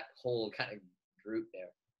class. Yeah. Like, that whole kind of group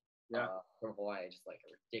there. Yeah. From Hawaii, just like a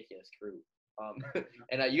ridiculous group.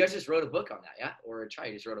 And you guys just wrote a book on that, yeah? Or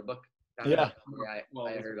Tri just wrote a book. I heard about.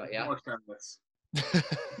 Yeah.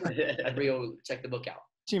 Everybody go check the book out.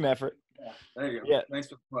 Team effort. Yeah. There you go. Yeah. Thanks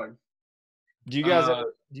for the plug. Do you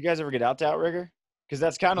guys ever get out to Outrigger? Because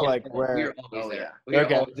that's kind of like where. We're always there. We're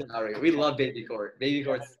always in Outrigger. We love Baby Court. Baby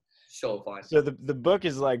Court's so fun. So the book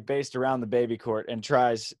is like based around the Baby Court and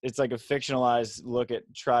Tri's. It's like a fictionalized look at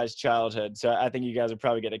Tri's childhood. So I think you guys would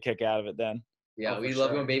probably get a kick out of it then. Yeah, we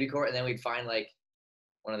love going Baby Court, and then we'd find like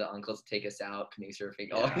one of the uncles to take us out canoe surfing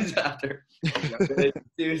always after.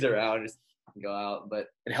 Dudes around, just go out. But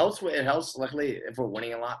it helps. Luckily, if we're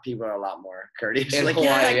winning a lot, people are a lot more courteous. In like,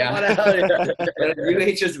 Hawaii, yeah. Come on out. When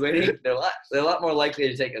UH is winning, they're a lot more likely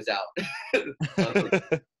to take us out.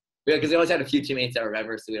 Because they always had a few teammates that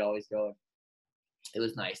remember, so we'd always go. It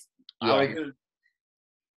was nice.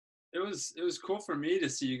 It was cool for me to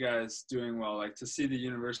see you guys doing well, like to see the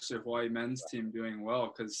University of Hawaii men's team doing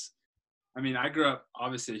well. Because, I mean, I grew up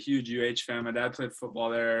obviously a huge UH fan. My dad played football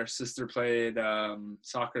there. Sister played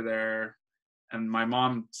soccer there, and my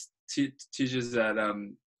mom teaches at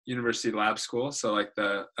University Lab School, so like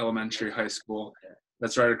the elementary high school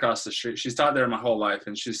that's right across the street. She's taught there my whole life,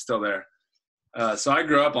 and she's still there. So I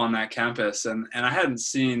grew up on that campus, and I hadn't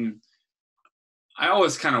seen. I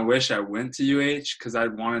always kind of wish I went to UH because I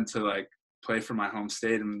wanted to like play for my home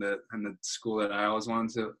state and the school that I always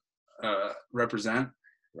wanted to represent.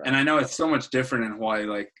 Right. And I know it's so much different in Hawaii.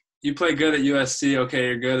 Like you play good at USC, okay,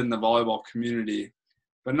 you're good in the volleyball community,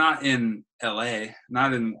 but not in LA,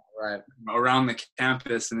 not in around the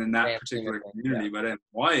campus and in that particular community. But in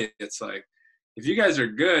Hawaii, it's like if you guys are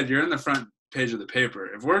good, you're in the front page of the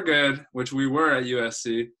paper. If we're good, which we were at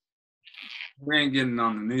USC, we ain't getting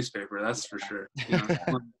on the newspaper, that's for sure. You know,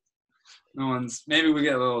 no one's. Maybe we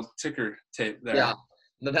get a little ticker tape there. Yeah,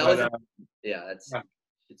 it's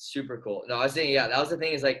super cool. No, I was saying, that was the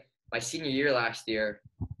thing. Is like my senior year last year,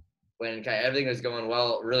 when kind of everything was going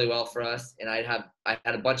really well for us, and I had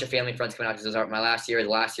a bunch of family friends coming out because it was my last year. The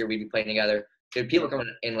last year we'd be playing together. There were people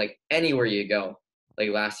coming in like anywhere you go. Like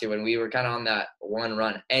last year when we were kind of on that one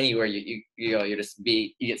run, anywhere you go, you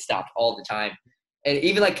get stopped all the time. And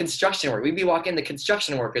even like construction work, we'd be walking, the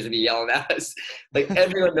construction workers would be yelling at us. Like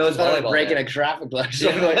everyone knows volleyball. Breaking a traffic light.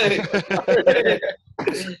 For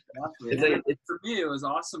me, it was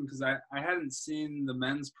awesome because I hadn't seen the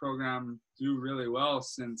men's program do really well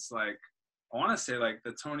since like, I want to say like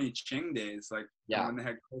the Tony Ching days, like when they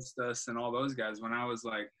had Costas and all those guys when I was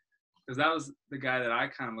like, because that was the guy that I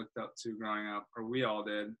kind of looked up to growing up, or we all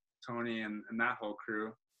did, Tony and that whole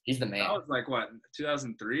crew. He's the man. That was like what,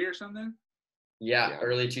 2003 or something? Yeah,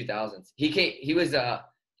 early 2000s. He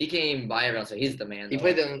came by everyone, so he's the man. He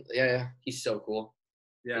played them. Yeah. He's so cool.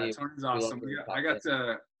 Yeah, Tony's awesome.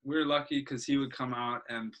 We were lucky because he would come out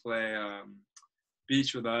and play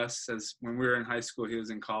beach with us as when we were in high school. He was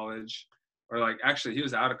in college, or like actually he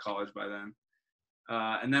was out of college by then.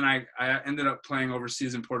 And then I ended up playing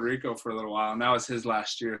overseas in Puerto Rico for a little while, and that was his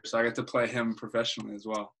last year. So I got to play him professionally as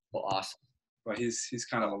well. Well, awesome. But he's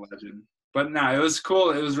kind of a legend. But no, it was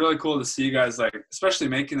cool. It was really cool to see you guys, like, especially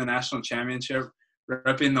making the national championship,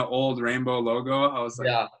 repping the old rainbow logo. I was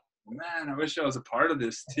like, man, I wish I was a part of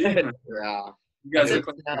this team. You guys look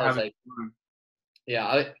like you're having fun. Yeah,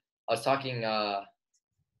 I was talking.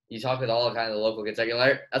 You talk with all kind of the local kids.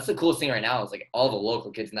 Like, that's the coolest thing right now. Is like all the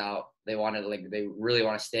local kids now. They really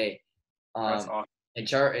want to stay. That's awesome. And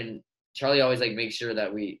Charlie always like makes sure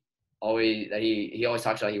that he always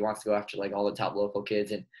talks about he wants to go after like all the top local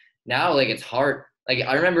kids. And now like it's hard. Like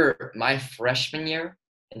I remember my freshman year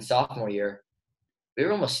and sophomore year,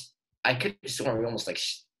 I could swear we were almost like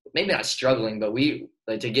maybe not struggling, but we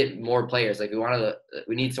like to get more players. Like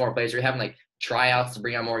we need some more players. We're having like tryouts to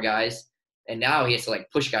bring on more guys. And now he has to like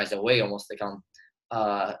push guys away almost to come,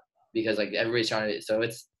 because like everybody's trying to. So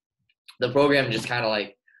it's the program just kind of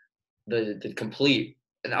like the complete.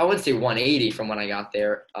 And I wouldn't say 180 from when I got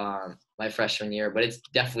there, my freshman year, but it's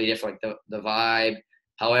definitely different. Like the vibe,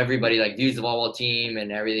 how everybody like views the volleyball team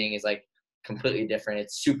and everything is like completely different.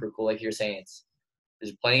 It's super cool. Like you're saying,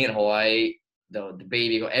 it's playing in Hawaii, the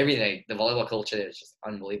baby, everything. The volleyball culture there is just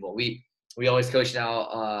unbelievable. We always coach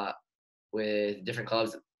now with different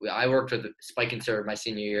clubs. I worked with Spike and Serve my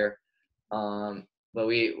senior year, but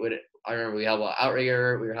I remember we helped out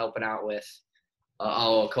Outrigger. We were helping out with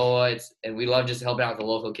Aokoa, and we love just helping out the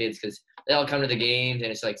local kids because they all come to the games,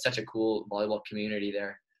 and it's like such a cool volleyball community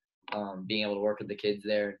there. Being able to work with the kids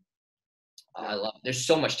there, there's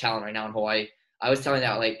so much talent right now in Hawaii. I was telling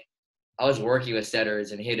that like I was working with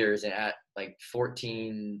setters and hitters at like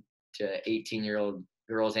 14 to 18-year-old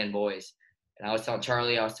girls and boys, and I was telling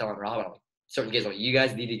Charlie, I was telling Rob, I'm like, certain kids, like, you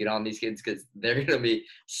guys need to get on these kids because they're gonna be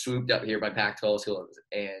swooped up here by Pac-12 schools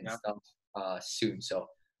and stuff soon. So.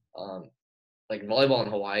 Like volleyball in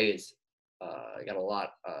Hawaii is got a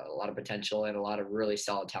lot of potential and a lot of really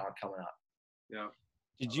solid talent coming up. Yeah.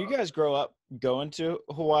 Did you guys grow up going to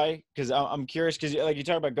Hawaii? Because I'm curious, because like you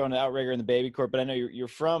talk about going to Outrigger and the baby court, but I know you're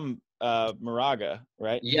from Moraga,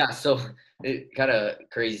 right? Yeah. So it kind of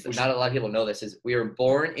crazy. Not a lot of people know this. Is we were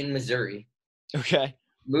born in Missouri. Okay.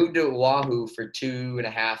 Moved to Oahu for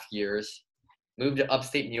 2.5 years. Moved to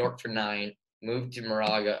upstate New York for 9. Moved to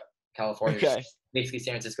Moraga, California. Okay. Basically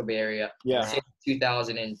San Francisco Bay Area. Yeah. Since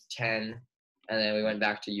 2010, and then we went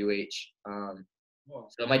back to UH.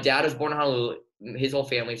 So my dad was born in Honolulu. His whole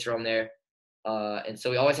family's from there, and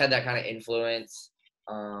so we always had that kind of influence,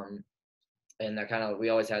 and we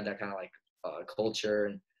always had that kind of like culture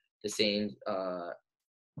and the same.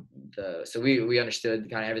 So we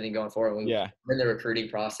understood kind of everything going forward. In the recruiting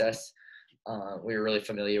process, we were really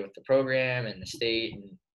familiar with the program and the state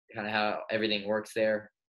and kind of how everything works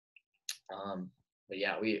there. But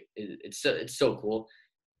yeah, it's so cool,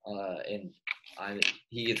 and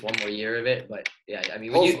he gets one more year of it. But yeah, I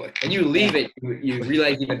mean, when you leave it, you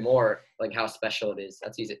realize even more like how special it is.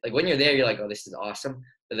 That's easy. Like when you're there, you're like, oh, this is awesome.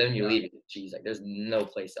 But then when you leave it, geez, like there's no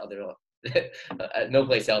place no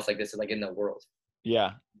place else like this is like in the world.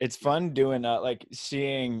 Yeah, it's fun doing like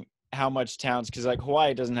seeing how much towns, because like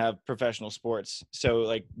Hawaii doesn't have professional sports, so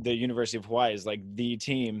like the University of Hawaii is like the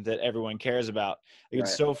team that everyone cares about. Like,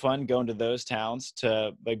 it's so fun going to those towns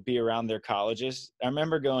to like be around their colleges. I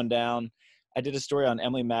remember going down, I did a story on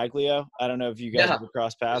Emily Maglio. I don't know if you guys ever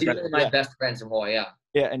crossed paths. She's one of my best friends from Hawaii.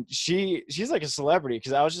 Yeah, and she's like a celebrity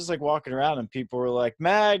because I was just like walking around and people were like,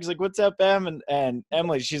 Mags, like, what's up, Em? And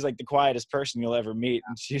Emily, she's like the quietest person you'll ever meet,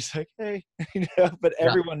 and she's like, hey, but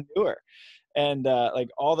everyone knew her. And like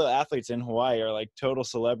all the athletes in Hawaii are like total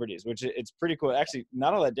celebrities, which it's pretty cool. Actually,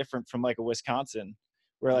 not all that different from like a Wisconsin,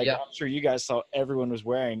 where like I'm sure you guys saw everyone was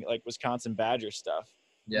wearing like Wisconsin Badger stuff.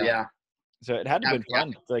 Yeah. So it had to be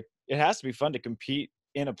fun. Like it has to be fun to compete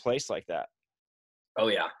in a place like that. Oh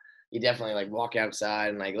yeah, you definitely like walk outside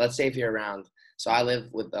and like let's say if you're around. So I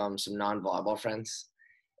live with some non-volleyball friends,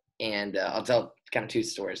 and I'll tell kind of two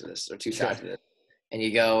stories of this or two sides of it. And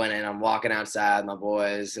you go and I'm walking outside, my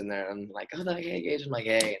boys, and I'm like, oh, like, hey, Gage. I'm like,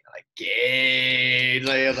 hey. And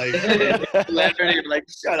they're like, Gage. Like,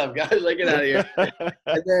 shut up, guys. Like, get out of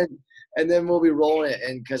here. And then we'll be rolling it.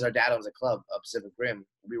 And because our dad owns a club, Pacific Rim,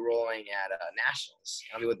 we'll be rolling at nationals.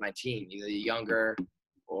 I'll be with my team, either younger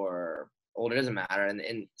or older, doesn't matter.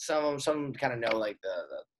 And some kind of know, like,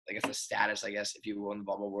 the status, I guess, if you will, in the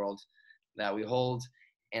volleyball world that we hold.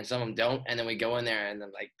 And some of them don't, and then we go in there, and then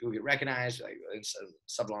like people get recognized, like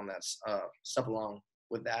stuff along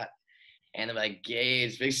with that, and they're like,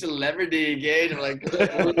 Gage, big celebrity, Gage. I'm like, we're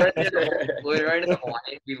right into the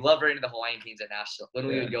Hawaiian. We love right into the Hawaiian teams at nationals. When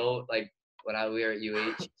we would go, like when we were at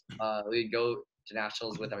UH, we'd go to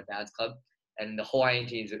nationals with our dad's club, and the Hawaiian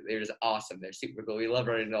teams, they're just awesome. They're super cool. We love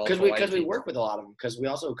right into all because we work with a lot of them. Because we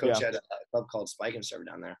also coach at a club called Spike and Serve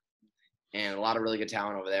down there. And a lot of really good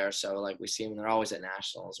talent over there. So, like, we see them. They're always at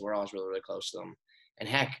nationals. We're always really, really close to them. And,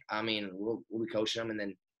 heck, I mean, we'll be coaching them. And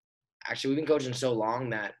then, actually, we've been coaching so long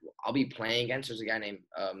that I'll be playing against. There's a guy named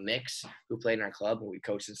Mix who played in our club. And we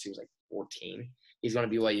coached since he was, like, 14. He's going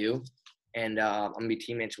to BYU. And I'm going to be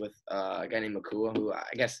teammates with a guy named Makua who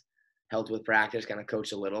I guess helped with practice, kind of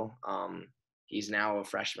coached a little. He's now a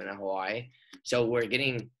freshman at Hawaii. So we've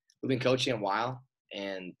been coaching a while,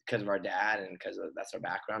 and because of our dad and because that's our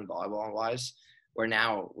background volleyball wise,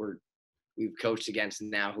 we've coached against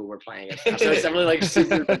now who we're playing against now. So it's definitely like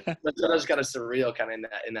super, that's kind of surreal kind of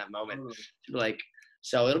in that moment. Like,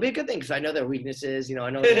 so it'll be a good thing because I know their weaknesses, you know, I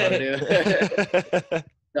know what they want to do.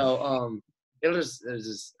 So there's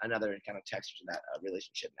just another kind of texture to that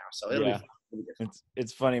relationship now. So it'll be fun.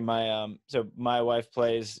 It's funny. So my wife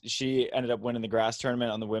plays. She ended up winning the grass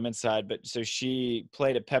tournament on the women's side, but so she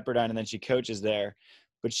played at Pepperdine and then she coaches there.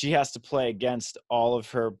 But she has to play against all of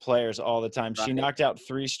her players all the time. Right. She knocked out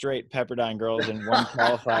 3 straight Pepperdine girls in one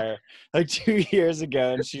qualifier like 2 years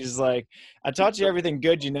ago, and she's like, "I taught you everything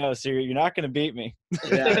good, you know, so you're not going to beat me."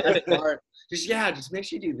 Yeah, that's hard. Just make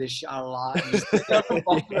sure you do this shot a lot. That's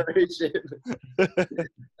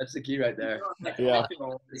the key right there. Yeah.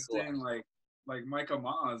 Seeing like Michael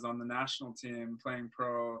Ma is on the national team playing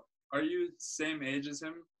pro. Are you same age as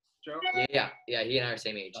him, Joe? Yeah. He and I are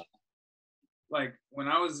same age. Like when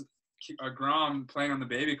I was a Grom playing on the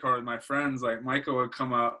baby court with my friends, like Michael would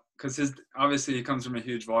come up because obviously he comes from a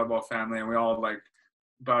huge volleyball family, and we all like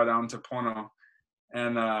bow down to Pono,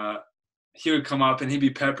 and he would come up and he'd be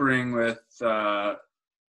peppering with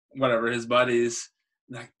whatever his buddies.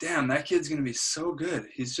 Like, damn, that kid's gonna be so good.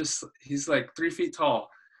 He's like 3 feet tall.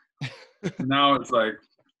 Now it's like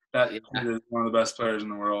that kid is one of the best players in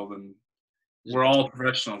the world, and we're all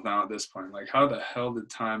professionals now at this point. Like, how the hell did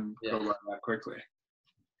time go by that quickly?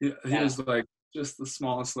 He was like just the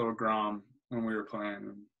smallest little Grom when we were playing.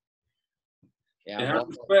 And it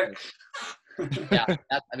happened quick.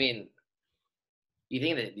 I mean, you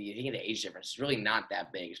think of the age difference. It's really not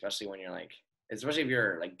that big, especially when you're like, especially if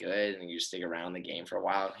you're like good and you stick around the game for a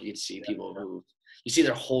while. You see people who you see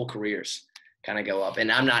their whole careers kind of go up.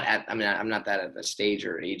 And I'm not that at the stage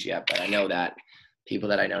or age yet, but I know that people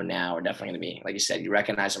that I know now are definitely going to be, like you said, you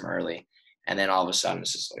recognize them early, and then all of a sudden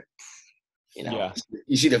it's just like, you know,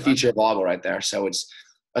 you see the future of volleyball right there. So it's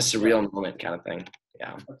a surreal moment kind of thing.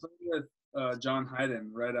 Yeah. I played with John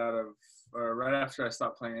Hayden right after I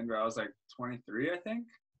stopped playing indoor. I was like 23, I think,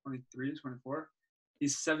 23, 24.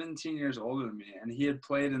 He's 17 years older than me, and he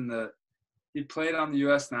played on the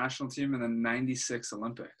U.S. national team in the '96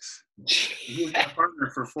 Olympics. He was my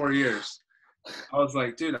partner for 4 years. I was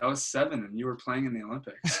like, dude, I was 7 and you were playing in the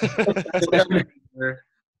Olympics.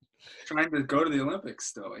 Trying to go to the Olympics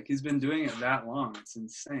still. Like, he's been doing it that long. It's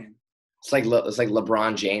insane. It's like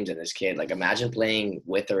LeBron James and his kid. Like, imagine playing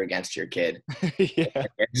with or against your kid. Yeah.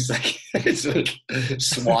 It's like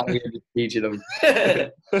swatting and teaching them.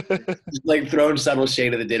 Just like throwing subtle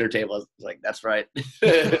shade at the dinner table. It's like, that's right.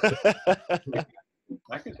 That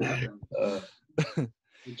could happen.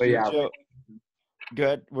 But yeah.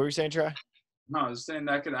 Good. What were you saying, Troy? No, I was saying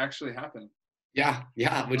that could actually happen. Yeah,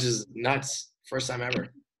 which is nuts. First time ever.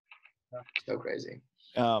 So crazy.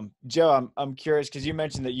 Joe, I'm curious because you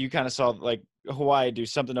mentioned that you kind of saw like Hawaii do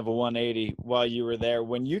something of a 180 while you were there.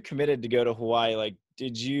 When you committed to go to Hawaii, like,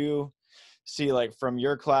 did you see like from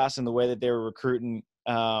your class and the way that they were recruiting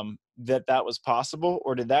that was possible,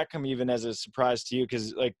 or did that come even as a surprise to you?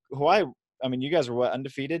 Because like Hawaii, I mean, you guys were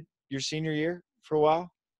undefeated your senior year for a while.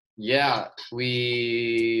 Yeah,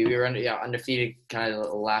 we were undefeated kind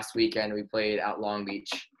of last weekend. We played out Long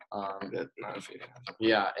Beach.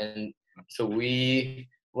 Yeah, and so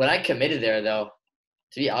when I committed there though,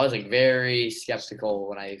 I was like very skeptical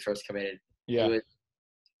when I first committed. Yeah.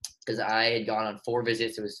 Because I had gone on 4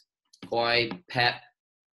 visits. It was Hawaii, Pep,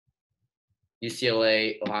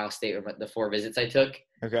 UCLA, Ohio State were the 4 visits I took.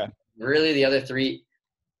 Okay. Really, the other 3,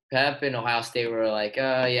 Pep and Ohio State were like,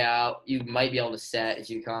 yeah, you might be able to set if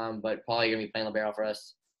you come, but probably going to be playing libero for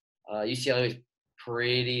us. UCLA was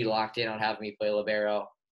pretty locked in on having me play libero.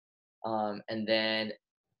 And then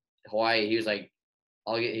Hawaii, he was like,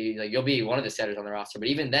 you'll be one of the setters on the roster. But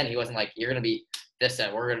even then, he wasn't like, you're going to be this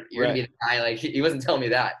set. You're going to be the guy. Like, he wasn't telling me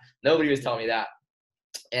that. Nobody was telling me that.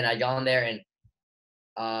 And I got on there, and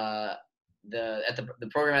the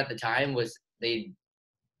program at the time was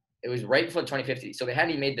it was right before 2050. So they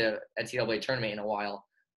hadn't even made the NCAA tournament in a while.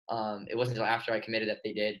 It wasn't until after I committed that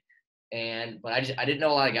they did. But I didn't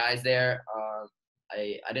know a lot of guys there.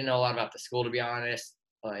 I didn't know a lot about the school, to be honest,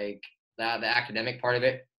 like the academic part of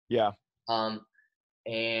it. Yeah.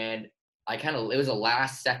 And it was a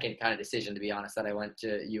last second kind of decision, to be honest, that I went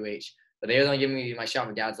to UH. But they were only giving me my shot.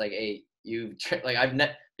 My dad's like, hey, the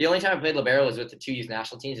only time I played libero was with the 2 youth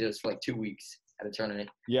national teams. It was for like 2 weeks at a tournament.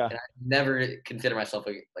 Yeah. And I never consider myself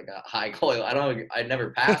like a high goalie. I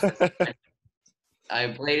never passed. I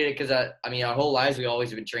played it because our whole lives we always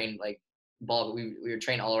have been trained like ball. We were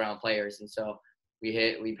trained all around players, and so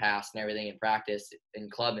we passed and everything in practice in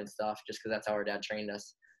club and stuff, just because that's how our dad trained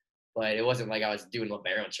us. But it wasn't like I was doing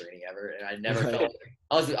libero training ever, and I never felt.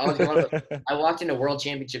 I walked into World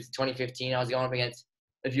Championships in 2015. I was going up against.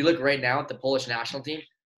 If you look right now at the Polish national team,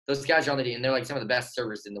 those guys are on the team, and they're like some of the best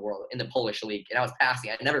servers in the world in the Polish league. And I was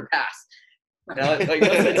passing. I never passed. And I was like,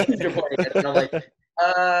 and I'm like,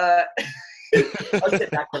 I was sitting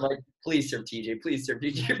back there like, please serve TJ, please serve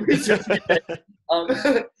TJ, please serve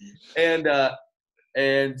TJ.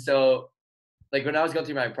 And so, like, when I was going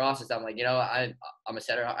through my process, I'm like, I'm a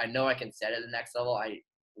setter. I know I can set at the next level. I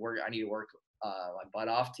need to work my butt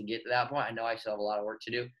off to get to that point. I know I still have a lot of work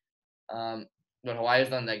to do. But Hawaii was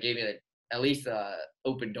the one that gave me at least an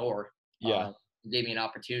open door. Yeah. Gave me an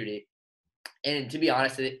opportunity. And to be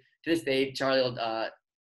honest, to this day, Charlie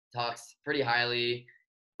talks pretty highly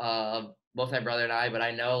of both my brother and I. But I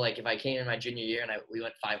know, like, if I came in my junior year and we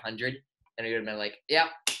went 500, then we would have been like, yeah,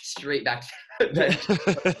 straight back to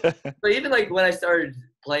But even, like, when I started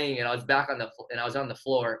playing and I was back on the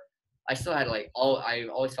floor, I still had, like, I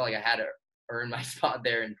always felt like I had to earn my spot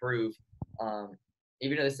there and prove.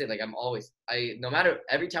 Even to this day, like, no matter,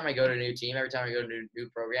 every time I go to a new team, every time I go to a new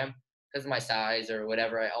program, because of my size or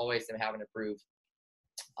whatever, I always am having to prove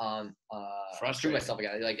myself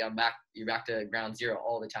again. Like, you're back to ground zero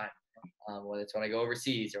all the time. Whether it's when I go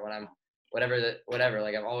overseas or when I'm whatever,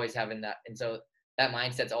 like, I'm always having that. And so that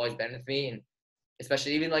mindset's always been with me. And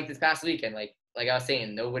especially even like this past weekend, like I was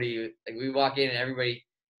saying, nobody, like, we walk in and everybody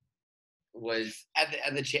was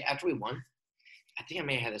after we won. I think I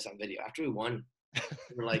may have had this on video. After we won,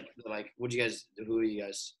 they're like, what'd you guys, who are you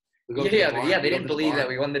guys? They didn't believe that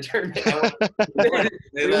we won the tournament. We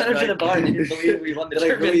went up to the bar and they didn't believe we won the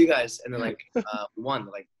tournament. Who are you guys? And they're like, we won.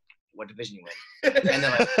 They're like, what division you win? And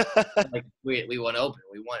they're like we won open.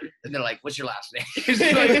 We won. And they're like, what's your last name?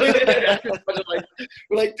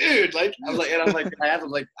 We're like, dude, like, I'm like,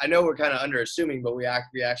 I know we're kind of underassuming, but we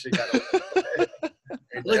actually got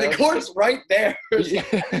like, the court's right there.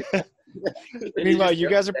 Meanwhile, you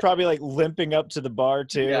guys are probably like limping up to the bar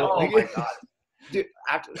too. Yeah, oh my god, dude!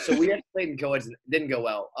 So we had played in co-eds and it didn't go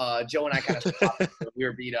well. Joe and I kind of stopped. We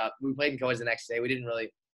were beat up. We played in co-eds the next day. We didn't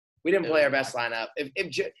play our best lineup.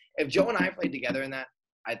 If Joe and I played together in that,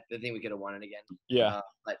 I think we could have won it again. Yeah.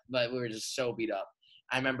 But we were just so beat up.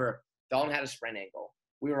 I remember Dalton had a sprained ankle.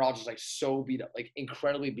 We were all just like so beat up, like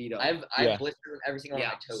incredibly beat up. I have blisters every single one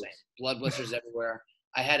of my toes. Same. Blood blisters everywhere.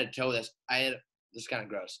 I had a toe this is kind of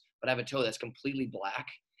gross, but I have a toe that's completely black,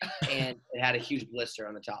 and it had a huge blister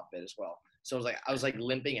on the top of it as well. So I was like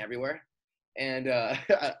limping everywhere, and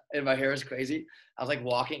my hair was crazy. I was like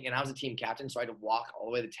walking, and I was a team captain, so I had to walk all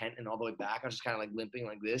the way to the tent and all the way back. I was just kind of like limping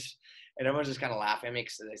like this, and everyone was just kind of laughing at me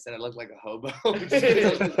because they said I looked like a hobo.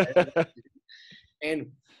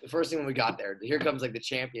 And the first thing when we got there, here comes like the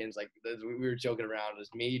champions. Like we were joking around. It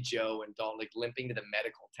was me, Joe, and Dalton, like limping to the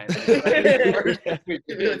medical tent.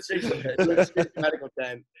 Medical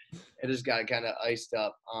tent. It just got kind of iced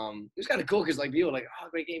up. It was kind of cool because like people were like, "Oh,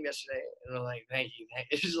 great game yesterday," and we're like, "Thank you."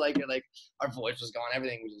 It's just like our voice was gone.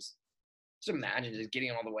 Everything was just imagine just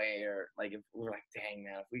getting all the way, or like if we were like, "Dang,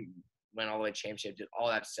 man, if we went all the way to championship, did all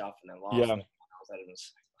that stuff, and then lost."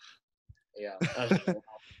 Yeah.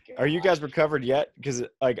 Are you guys recovered yet? Because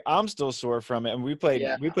like I'm still sore from it, and we played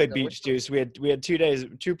beach too. So we had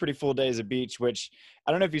 2 pretty full days of beach, which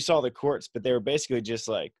I don't know if you saw the courts, but they were basically just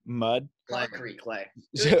like mud, clay.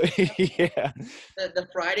 So yeah. The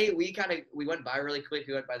Friday we went by really quick.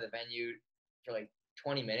 We went by the venue for like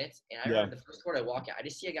 20 minutes, and I remember the first court I walk out, I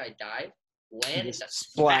just see a guy dive, land, and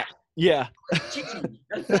just splat. Yeah.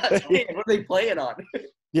 What are they playing on?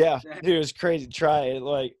 Yeah, dude, it was crazy. Try it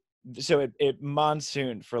like. So it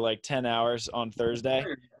monsooned for like 10 hours on Thursday.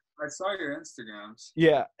 I saw your Instagrams.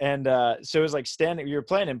 Yeah, and so it was like you were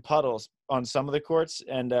playing in puddles on some of the courts,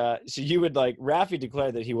 and so you would like Rafi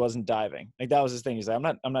declared that he wasn't diving. Like that was his thing. He's like,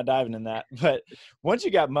 I'm not diving in that. But once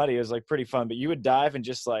you got muddy, it was like pretty fun. But you would dive and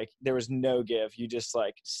just like there was no give. You just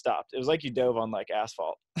like stopped. It was like you dove on like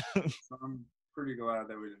asphalt. I'm pretty glad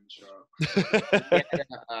that we didn't show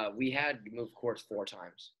up. We had moved courts 4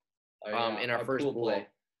 times in our Our first pool pool. play.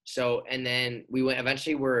 So, and then we went,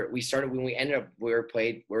 eventually we started, when we ended up, where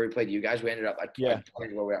we played you guys, we ended up at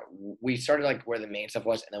where we started like where the main stuff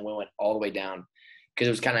was, and then we went all the way down because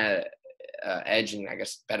it was kind of edge and I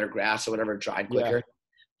guess better grass or whatever, dried quicker.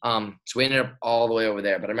 So we ended up all the way over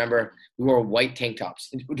there. But I remember we wore white tank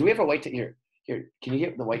tops. Do we have a white tank here? here, can you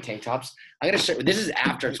get the white tank tops? I'm going to show this is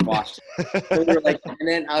after it's washed. So we were like, and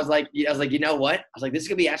then I was like, you know what? I was like, this is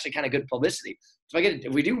going to be actually kind of good publicity. So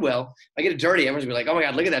if we do well, if I get it dirty, everyone's going to be like, oh my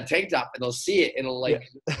God, look at that tank top. And they'll see it and it'll like,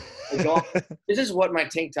 go off. This is what my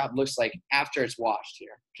tank top looks like after it's washed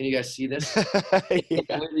here. Can you guys see this? Yeah.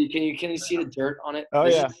 Can you see the dirt on it? Oh,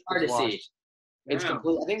 This yeah. is Hard to washed. see. It's Yeah.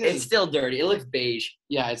 complete. I think this It's is still dirty. It looks beige.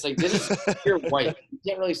 yeah. It's like this is pure white. You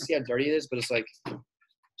can't really see how dirty it is, but it's like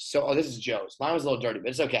so. Oh, this is Joe's. Mine was a little dirty, but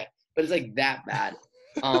it's okay. But it's like that bad.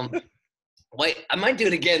 Wait, I might do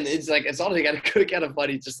it again. It's like it's all kind of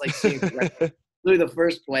funny. Just like seeing literally the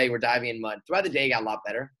first play, we're diving in mud. Throughout the day, it got a lot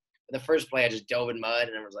better. But the first play, I just dove in mud,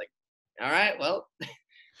 and I was like, "All right, well."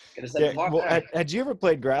 Yeah, well, had you ever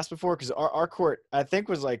played grass before? Because our court, I think,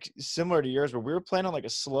 was like similar to yours, but we were playing on like a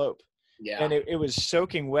slope. Yeah. And it was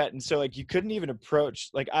soaking wet, and so like you couldn't even approach.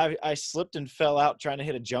 Like I slipped and fell out trying to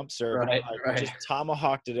hit a jump serve, and I just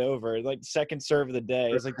tomahawked it over. Like second serve of the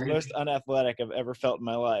day. It's like the most unathletic I've ever felt in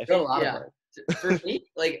my life. Yeah. For me,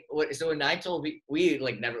 like when I told we played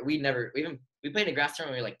in a grass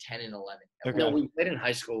tournament when we were like 10 and 11. Okay. No, we played in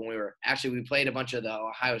high school when we played a bunch of the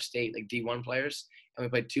Ohio State like D1 players, and we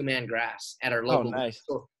played 2-man grass at our local. Oh, nice.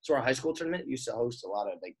 So our high school tournament used to host a lot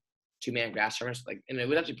of like 2-man grass tournaments, like, and it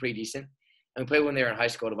was actually pretty decent. And we played when they were in high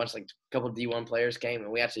school. A bunch, like, a couple of D1 players came,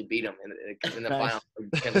 and we actually beat them in the Nice.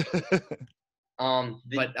 final.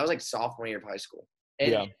 But that was like sophomore year of high school.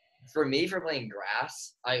 And Yeah. for me, for playing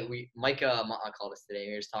grass, Micah called us today.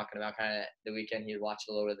 We were just talking about kind of the weekend. He watched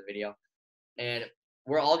a little bit of the video, and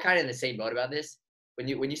we're all kind of in the same boat about this. When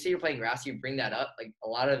you say you're playing grass, you bring that up. Like a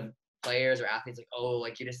lot of players or athletes, like, oh,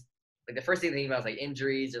 like you just like the first thing they think about is like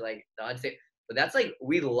injuries or like the unsafe. But that's like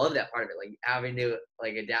we love that part of it, like having to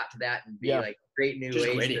like adapt to that and be like create new Just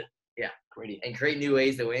ways. gritty. And create new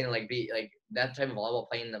ways to win and like be like that type of volleyball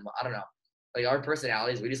playing them. I don't know, like our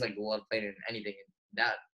personalities, we just like love playing in anything. And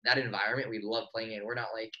that environment we love playing in. We're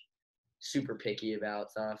not like super picky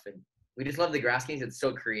about stuff, and we just love the grass games. It's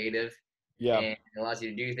so creative. Yeah. And it allows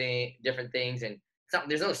you to do different things, and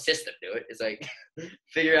there's no system to it. It's like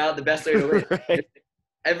figure out the best way to win. Right.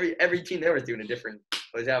 Every team there was doing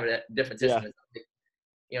was having a different system. Yeah.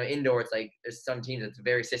 You know, indoor it's like there's some teams that's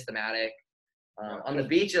very systematic. On the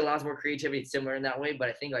beach, it allows more creativity. It's similar in that way, but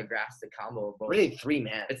I think like grass is a combo of both. Really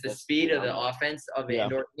 3-man. It's the speed of the offense of the Yeah.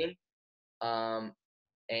 indoor team,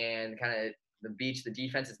 and kind of the beach. The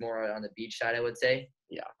defense is more on the beach side, I would say.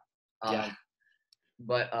 Yeah.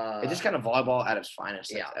 But it's just kind of volleyball at its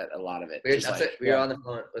finest. Yeah. A lot of it. we were on the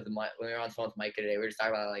phone with Micah today. We were just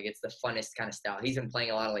talking about like it's the funnest kind of style. He's been playing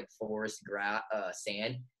a lot of like forest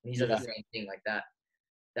sand, and he's done the same thing like that.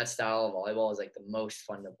 That style of volleyball is like the most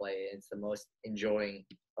fun to play. It's the most enjoy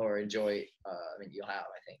you'll have,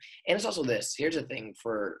 I think. And it's also this. Here's the thing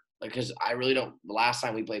for like, because I really don't. The last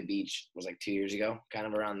time we played beach was like 2 years ago, kind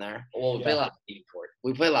of around there. Well, we play a lot of baby court.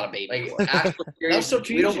 We play a lot of baby Like court. actual serious, so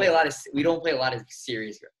 2 we don't years play ago. a lot of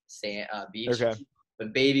serious sand beach. Okay.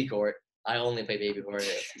 But baby court, I only play baby court at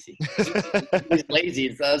SEC. He's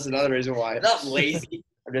lazy. So that's another reason why. I'm not lazy.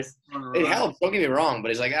 I'm just It helps. Don't get me wrong, but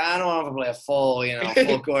he's like, I don't want to play a full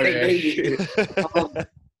quarter.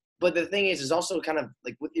 But the thing is also kind of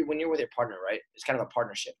like when you're with your partner, right? It's kind of a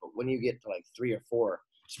partnership. But when you get to like 3 or 4,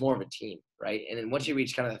 it's more of a team, right? And then once you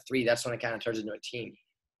reach kind of the 3, that's when it kind of turns into a team.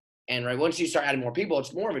 And right, once you start adding more people,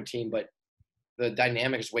 it's more of a team, but the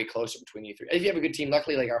dynamic is way closer between you 3. If you have a good team,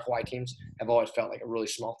 luckily, like our Hawaii teams have always felt like a really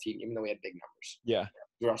small team, even though we had big numbers. Yeah.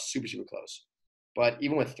 We're all super, super close. But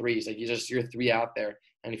even with 3s, like you're 3 out there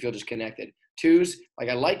and you feel just connected. 2s, like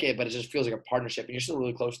I like it, but it just feels like a partnership and you're still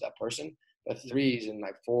really close to that person. But 3s and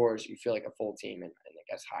like 4s, you feel like a full team and it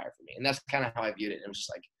gets higher for me. And that's kind of how I viewed it. It was just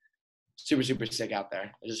like super, super sick out there.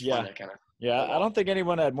 It was just fun to kind of. Yeah, I don't think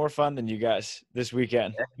anyone had more fun than you guys this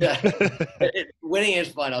weekend. Winning is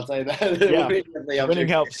fun, I'll tell you that. Yeah. Winning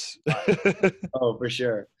helps. Oh, for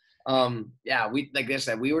sure. We like I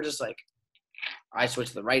said, we were just like, I switched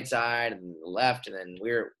to the right side and the left, and then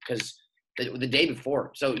because the day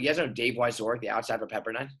before. So you guys know Dave Wysork, the outside for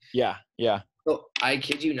Pepperdine? Yeah. So I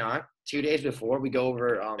kid you not, 2 days before we go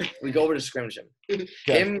over to scrimmage him.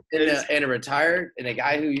 Him and a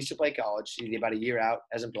guy who used to play college, he's about a year out,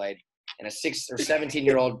 hasn't played, and a 16 or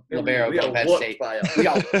 17-year-old libero from Penn State. We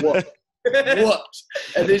got whooped.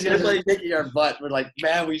 And these guys are like kicking our butt. We're like,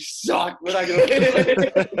 man, we suck. We're not gonna win.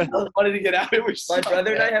 I was wanting to get out. My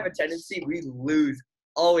brother and I have a tendency, we lose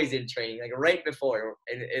always in training, like right before,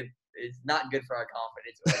 and it's not good for our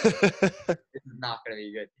confidence. This is not gonna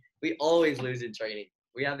be good. We always lose in training.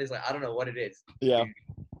 We have this, like, I don't know what it is. Yeah.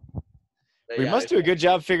 But We yeah, must do a good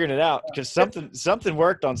job figuring it out because something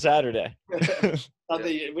worked on Saturday. We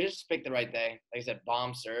just picked the right day. Like I said,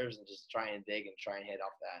 bomb serves and just try and dig and try and hit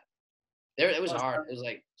off that. It was hard. It was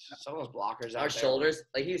like some of those blockers out our there. shoulders,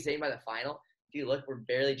 like he was saying by the final, if you look, we're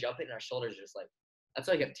barely jumping and our shoulders are just like, that's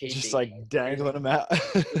why I kept taping. Just like dangling them out.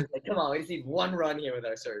 Like, come on, we just need one run here with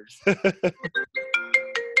our serves.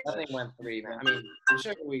 Nothing went 3, man. I mean, I'm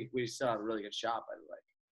sure we still had a really good shot, but like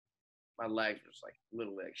my legs was like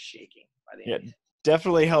literally like shaking by the end.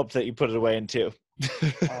 Definitely helped that you put it away in 2. Oh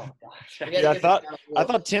gosh. Yeah, I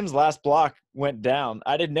thought Tim's last block went down.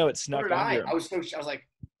 I didn't know it snuck under him. I was like,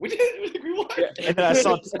 we did it. We won. And then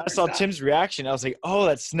I saw Tim's reaction. I was like, oh,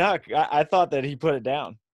 that snuck. I thought that he put it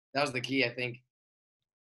down. That was the key, I think.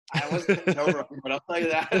 I wasn't hitting over, but I'll tell you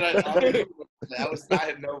that. I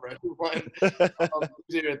had no over everyone.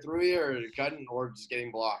 Either through you or cutting or just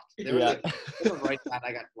getting blocked. They were right side.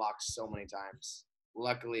 I got blocked so many times.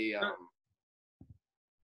 Luckily,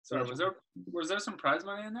 So was there some prize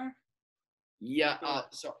money in there? yeah.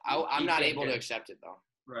 So I'm not able to accept it though.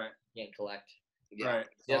 Right. Can't collect. Yeah. Right.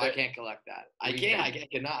 So I can't collect that. I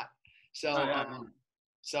cannot. So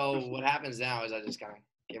so what happens now is I just kind of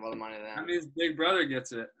give all the money to That them. means Big Brother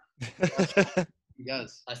gets it. He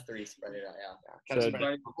does. Us 3 spread it out, yeah. Kind of So-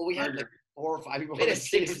 spread it. Well, we had like 4 or 5 people. We had a on the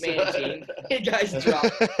team, 6-man team. You guys drop.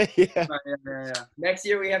 Yeah. Yeah. Next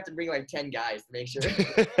year we have to bring like 10 guys to make sure.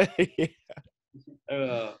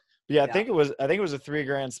 Yeah, I think it was a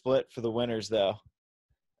 $3,000 split for the winners though.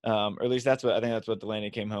 Or at least that's what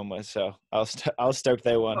Delaney came home with. So I was stoked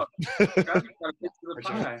they won.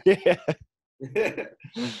 Yeah.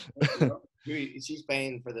 She's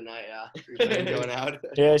paying for the night, yeah. Going out.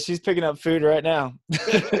 Yeah, she's picking up food right now.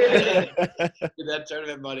 That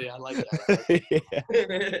tournament money, I like that.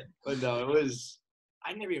 Yeah. But no,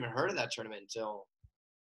 I never even heard of that tournament until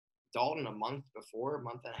Dalton a month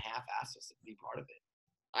and a half asked us to be part of it.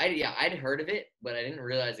 I'd heard of it, but I didn't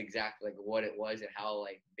realize exactly like what it was and how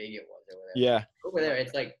like big it was over there. Yeah. Over there,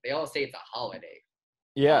 it's like they all say it's a holiday.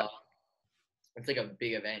 Yeah. It's like a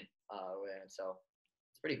big event over there, and so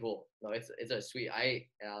it's pretty cool. No, it's a sweet.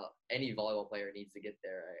 Any volleyball player needs to get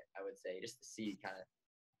there. I would say just to see kind of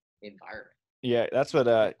the environment. Yeah, that's what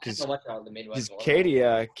because So much out of the Midwest.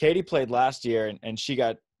 Katie played last year and she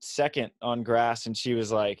got second on grass and she was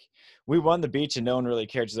like, we won the beach and no one really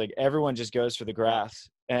cared. She's like, everyone just goes for the grass.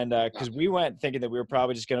 And because we went thinking that we were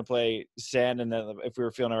probably just going to play sand and then if we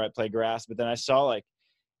were feeling all right, play grass. But then I saw like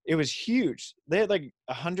it was huge. They had like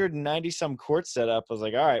 190 some courts set up. I was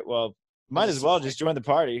like, all right, well, might as well just join the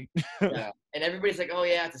party. Yeah. And everybody's like, oh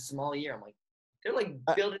yeah, it's a small year. I'm like, they're like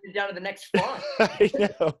building it down to the next farm. I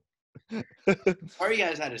know. Or you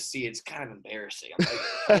guys had to see, it's kind of embarrassing.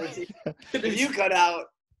 I'm like, if you cut out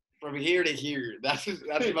from here to here, that's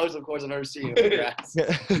the most of course I've ever seen.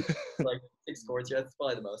 Like 6 courts here. That's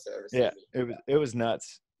probably the most I've ever seen. Yeah, it was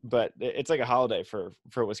nuts. But it's like a holiday for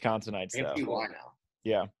Wisconsinites I though. can see why now.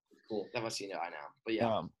 Yeah. Cool. That must see now. But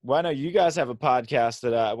yeah. Well, I know you guys have a podcast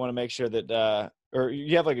that I want to make sure that or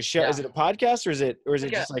you have like a show. Yeah. Is it a podcast or is it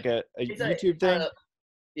just like a It's YouTube thing?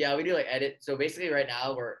 Yeah, we do like edit. So basically right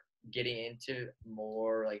now we're getting into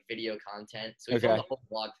more like video content. So we filmed the whole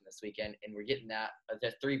vlog from this weekend and we're getting that. It's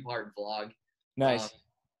a 3-part vlog. Nice.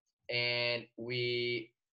 And I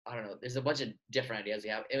don't know, there's a bunch of different ideas we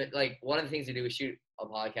have. Like one of the things we do, we shoot a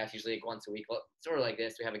podcast usually like once a week. Well, sort of like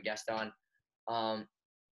this, we have a guest on.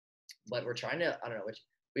 But we're trying to, I don't know,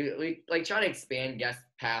 we like try to expand guests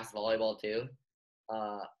past volleyball too.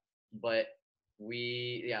 But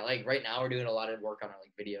like right now we're doing a lot of work on our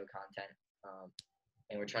like video content.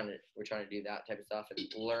 And we're trying to do that type of stuff and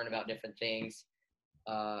learn about different things.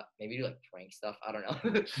 Maybe do like prank stuff. I don't know.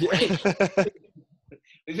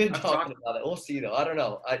 We've been talking about it. We'll see though. I don't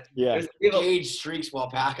know. Gage streaks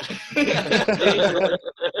Waupaca.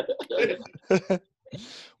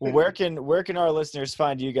 Well, where can our listeners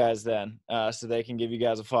find you guys then, so they can give you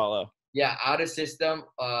guys a follow? Yeah, Out of System.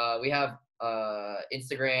 We have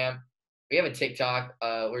Instagram. We have a TikTok.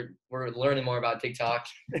 We're learning more about TikTok,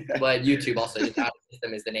 but YouTube also. Just Out of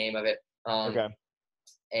System is the name of it. Okay.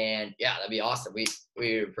 And yeah, that'd be awesome.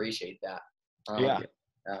 We appreciate that. Yeah.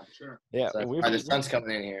 Sure. Yeah. So, the sun's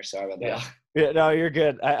coming in here. Sorry about that. Yeah. Yeah, no, you're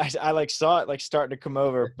good. I like saw it like starting to come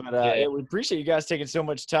over, but we appreciate you guys taking so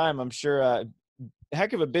much time. I'm sure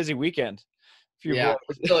heck of a busy weekend. We're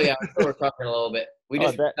still recovering a little bit. We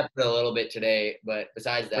just slept a little bit today, but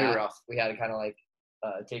besides that, we had to kind of like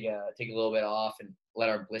take a little bit off and let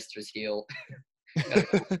our blisters heal.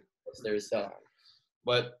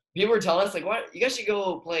 But people were telling us like, "What? You guys should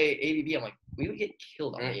go play AVP." I'm like, we would get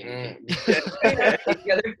killed on AVP.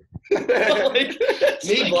 Like,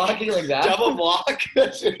 Me blocking like that. double block.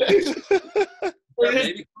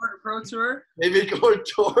 Baby court pro tour. Maybe court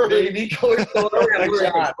tour. Baby court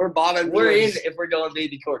tour. We're bombing. We're in if we're going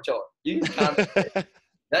baby court tour. You can count it.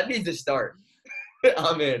 That needs to start.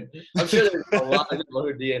 I'm in. I'm sure there's a lot of people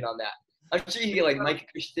who'd be in on that. I'm sure you can get like Mike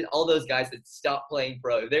Christian, all those guys that stop playing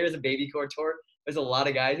pro. If there is a baby court tour, there's a lot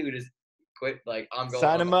of guys who just quit. Like I'm going.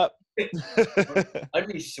 Sign them up. That'd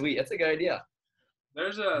be sweet. That's a good idea.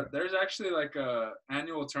 There's actually like a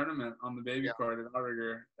annual tournament on the baby court at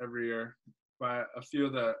Outrigger every year by a few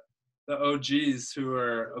of the OGs who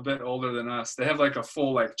are a bit older than us. They have like a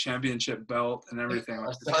full like championship belt and everything.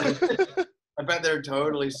 I bet they're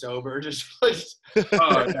totally sober. Just like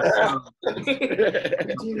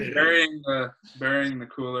burying the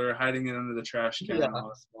cooler, hiding it under the trash can. Yeah,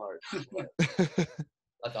 smart.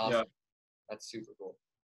 That's awesome. Yeah. That's super cool.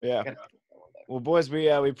 Yeah. Well, boys, we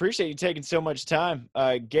appreciate you taking so much time.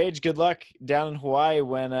 Gage, good luck down in Hawaii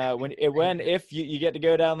if you get to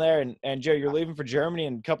go down there. And Joe, you're leaving for Germany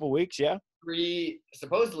in a couple weeks, yeah? 3 weeks.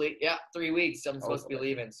 I'm supposed to be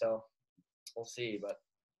leaving, so we'll see. But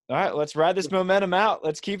all right, let's ride this momentum out.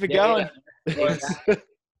 Let's keep it going. Yeah.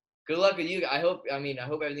 Good luck with you. I hope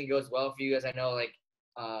everything goes well for you guys. I know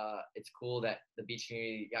it's cool that the beach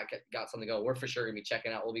community got something going. We're for sure gonna be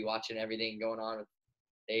checking out. We'll be watching everything going on with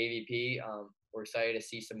the AVP. We're excited to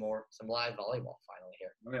see some live volleyball finally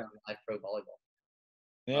here. Oh, yeah. Live pro volleyball.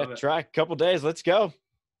 Yeah, try a couple days. Let's go.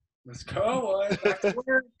 Let's go. Back to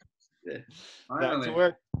work. Back to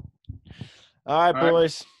work. All right,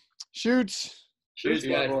 boys. Shoots. Cheers,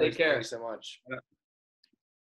 guys. Take care. Thank you so much.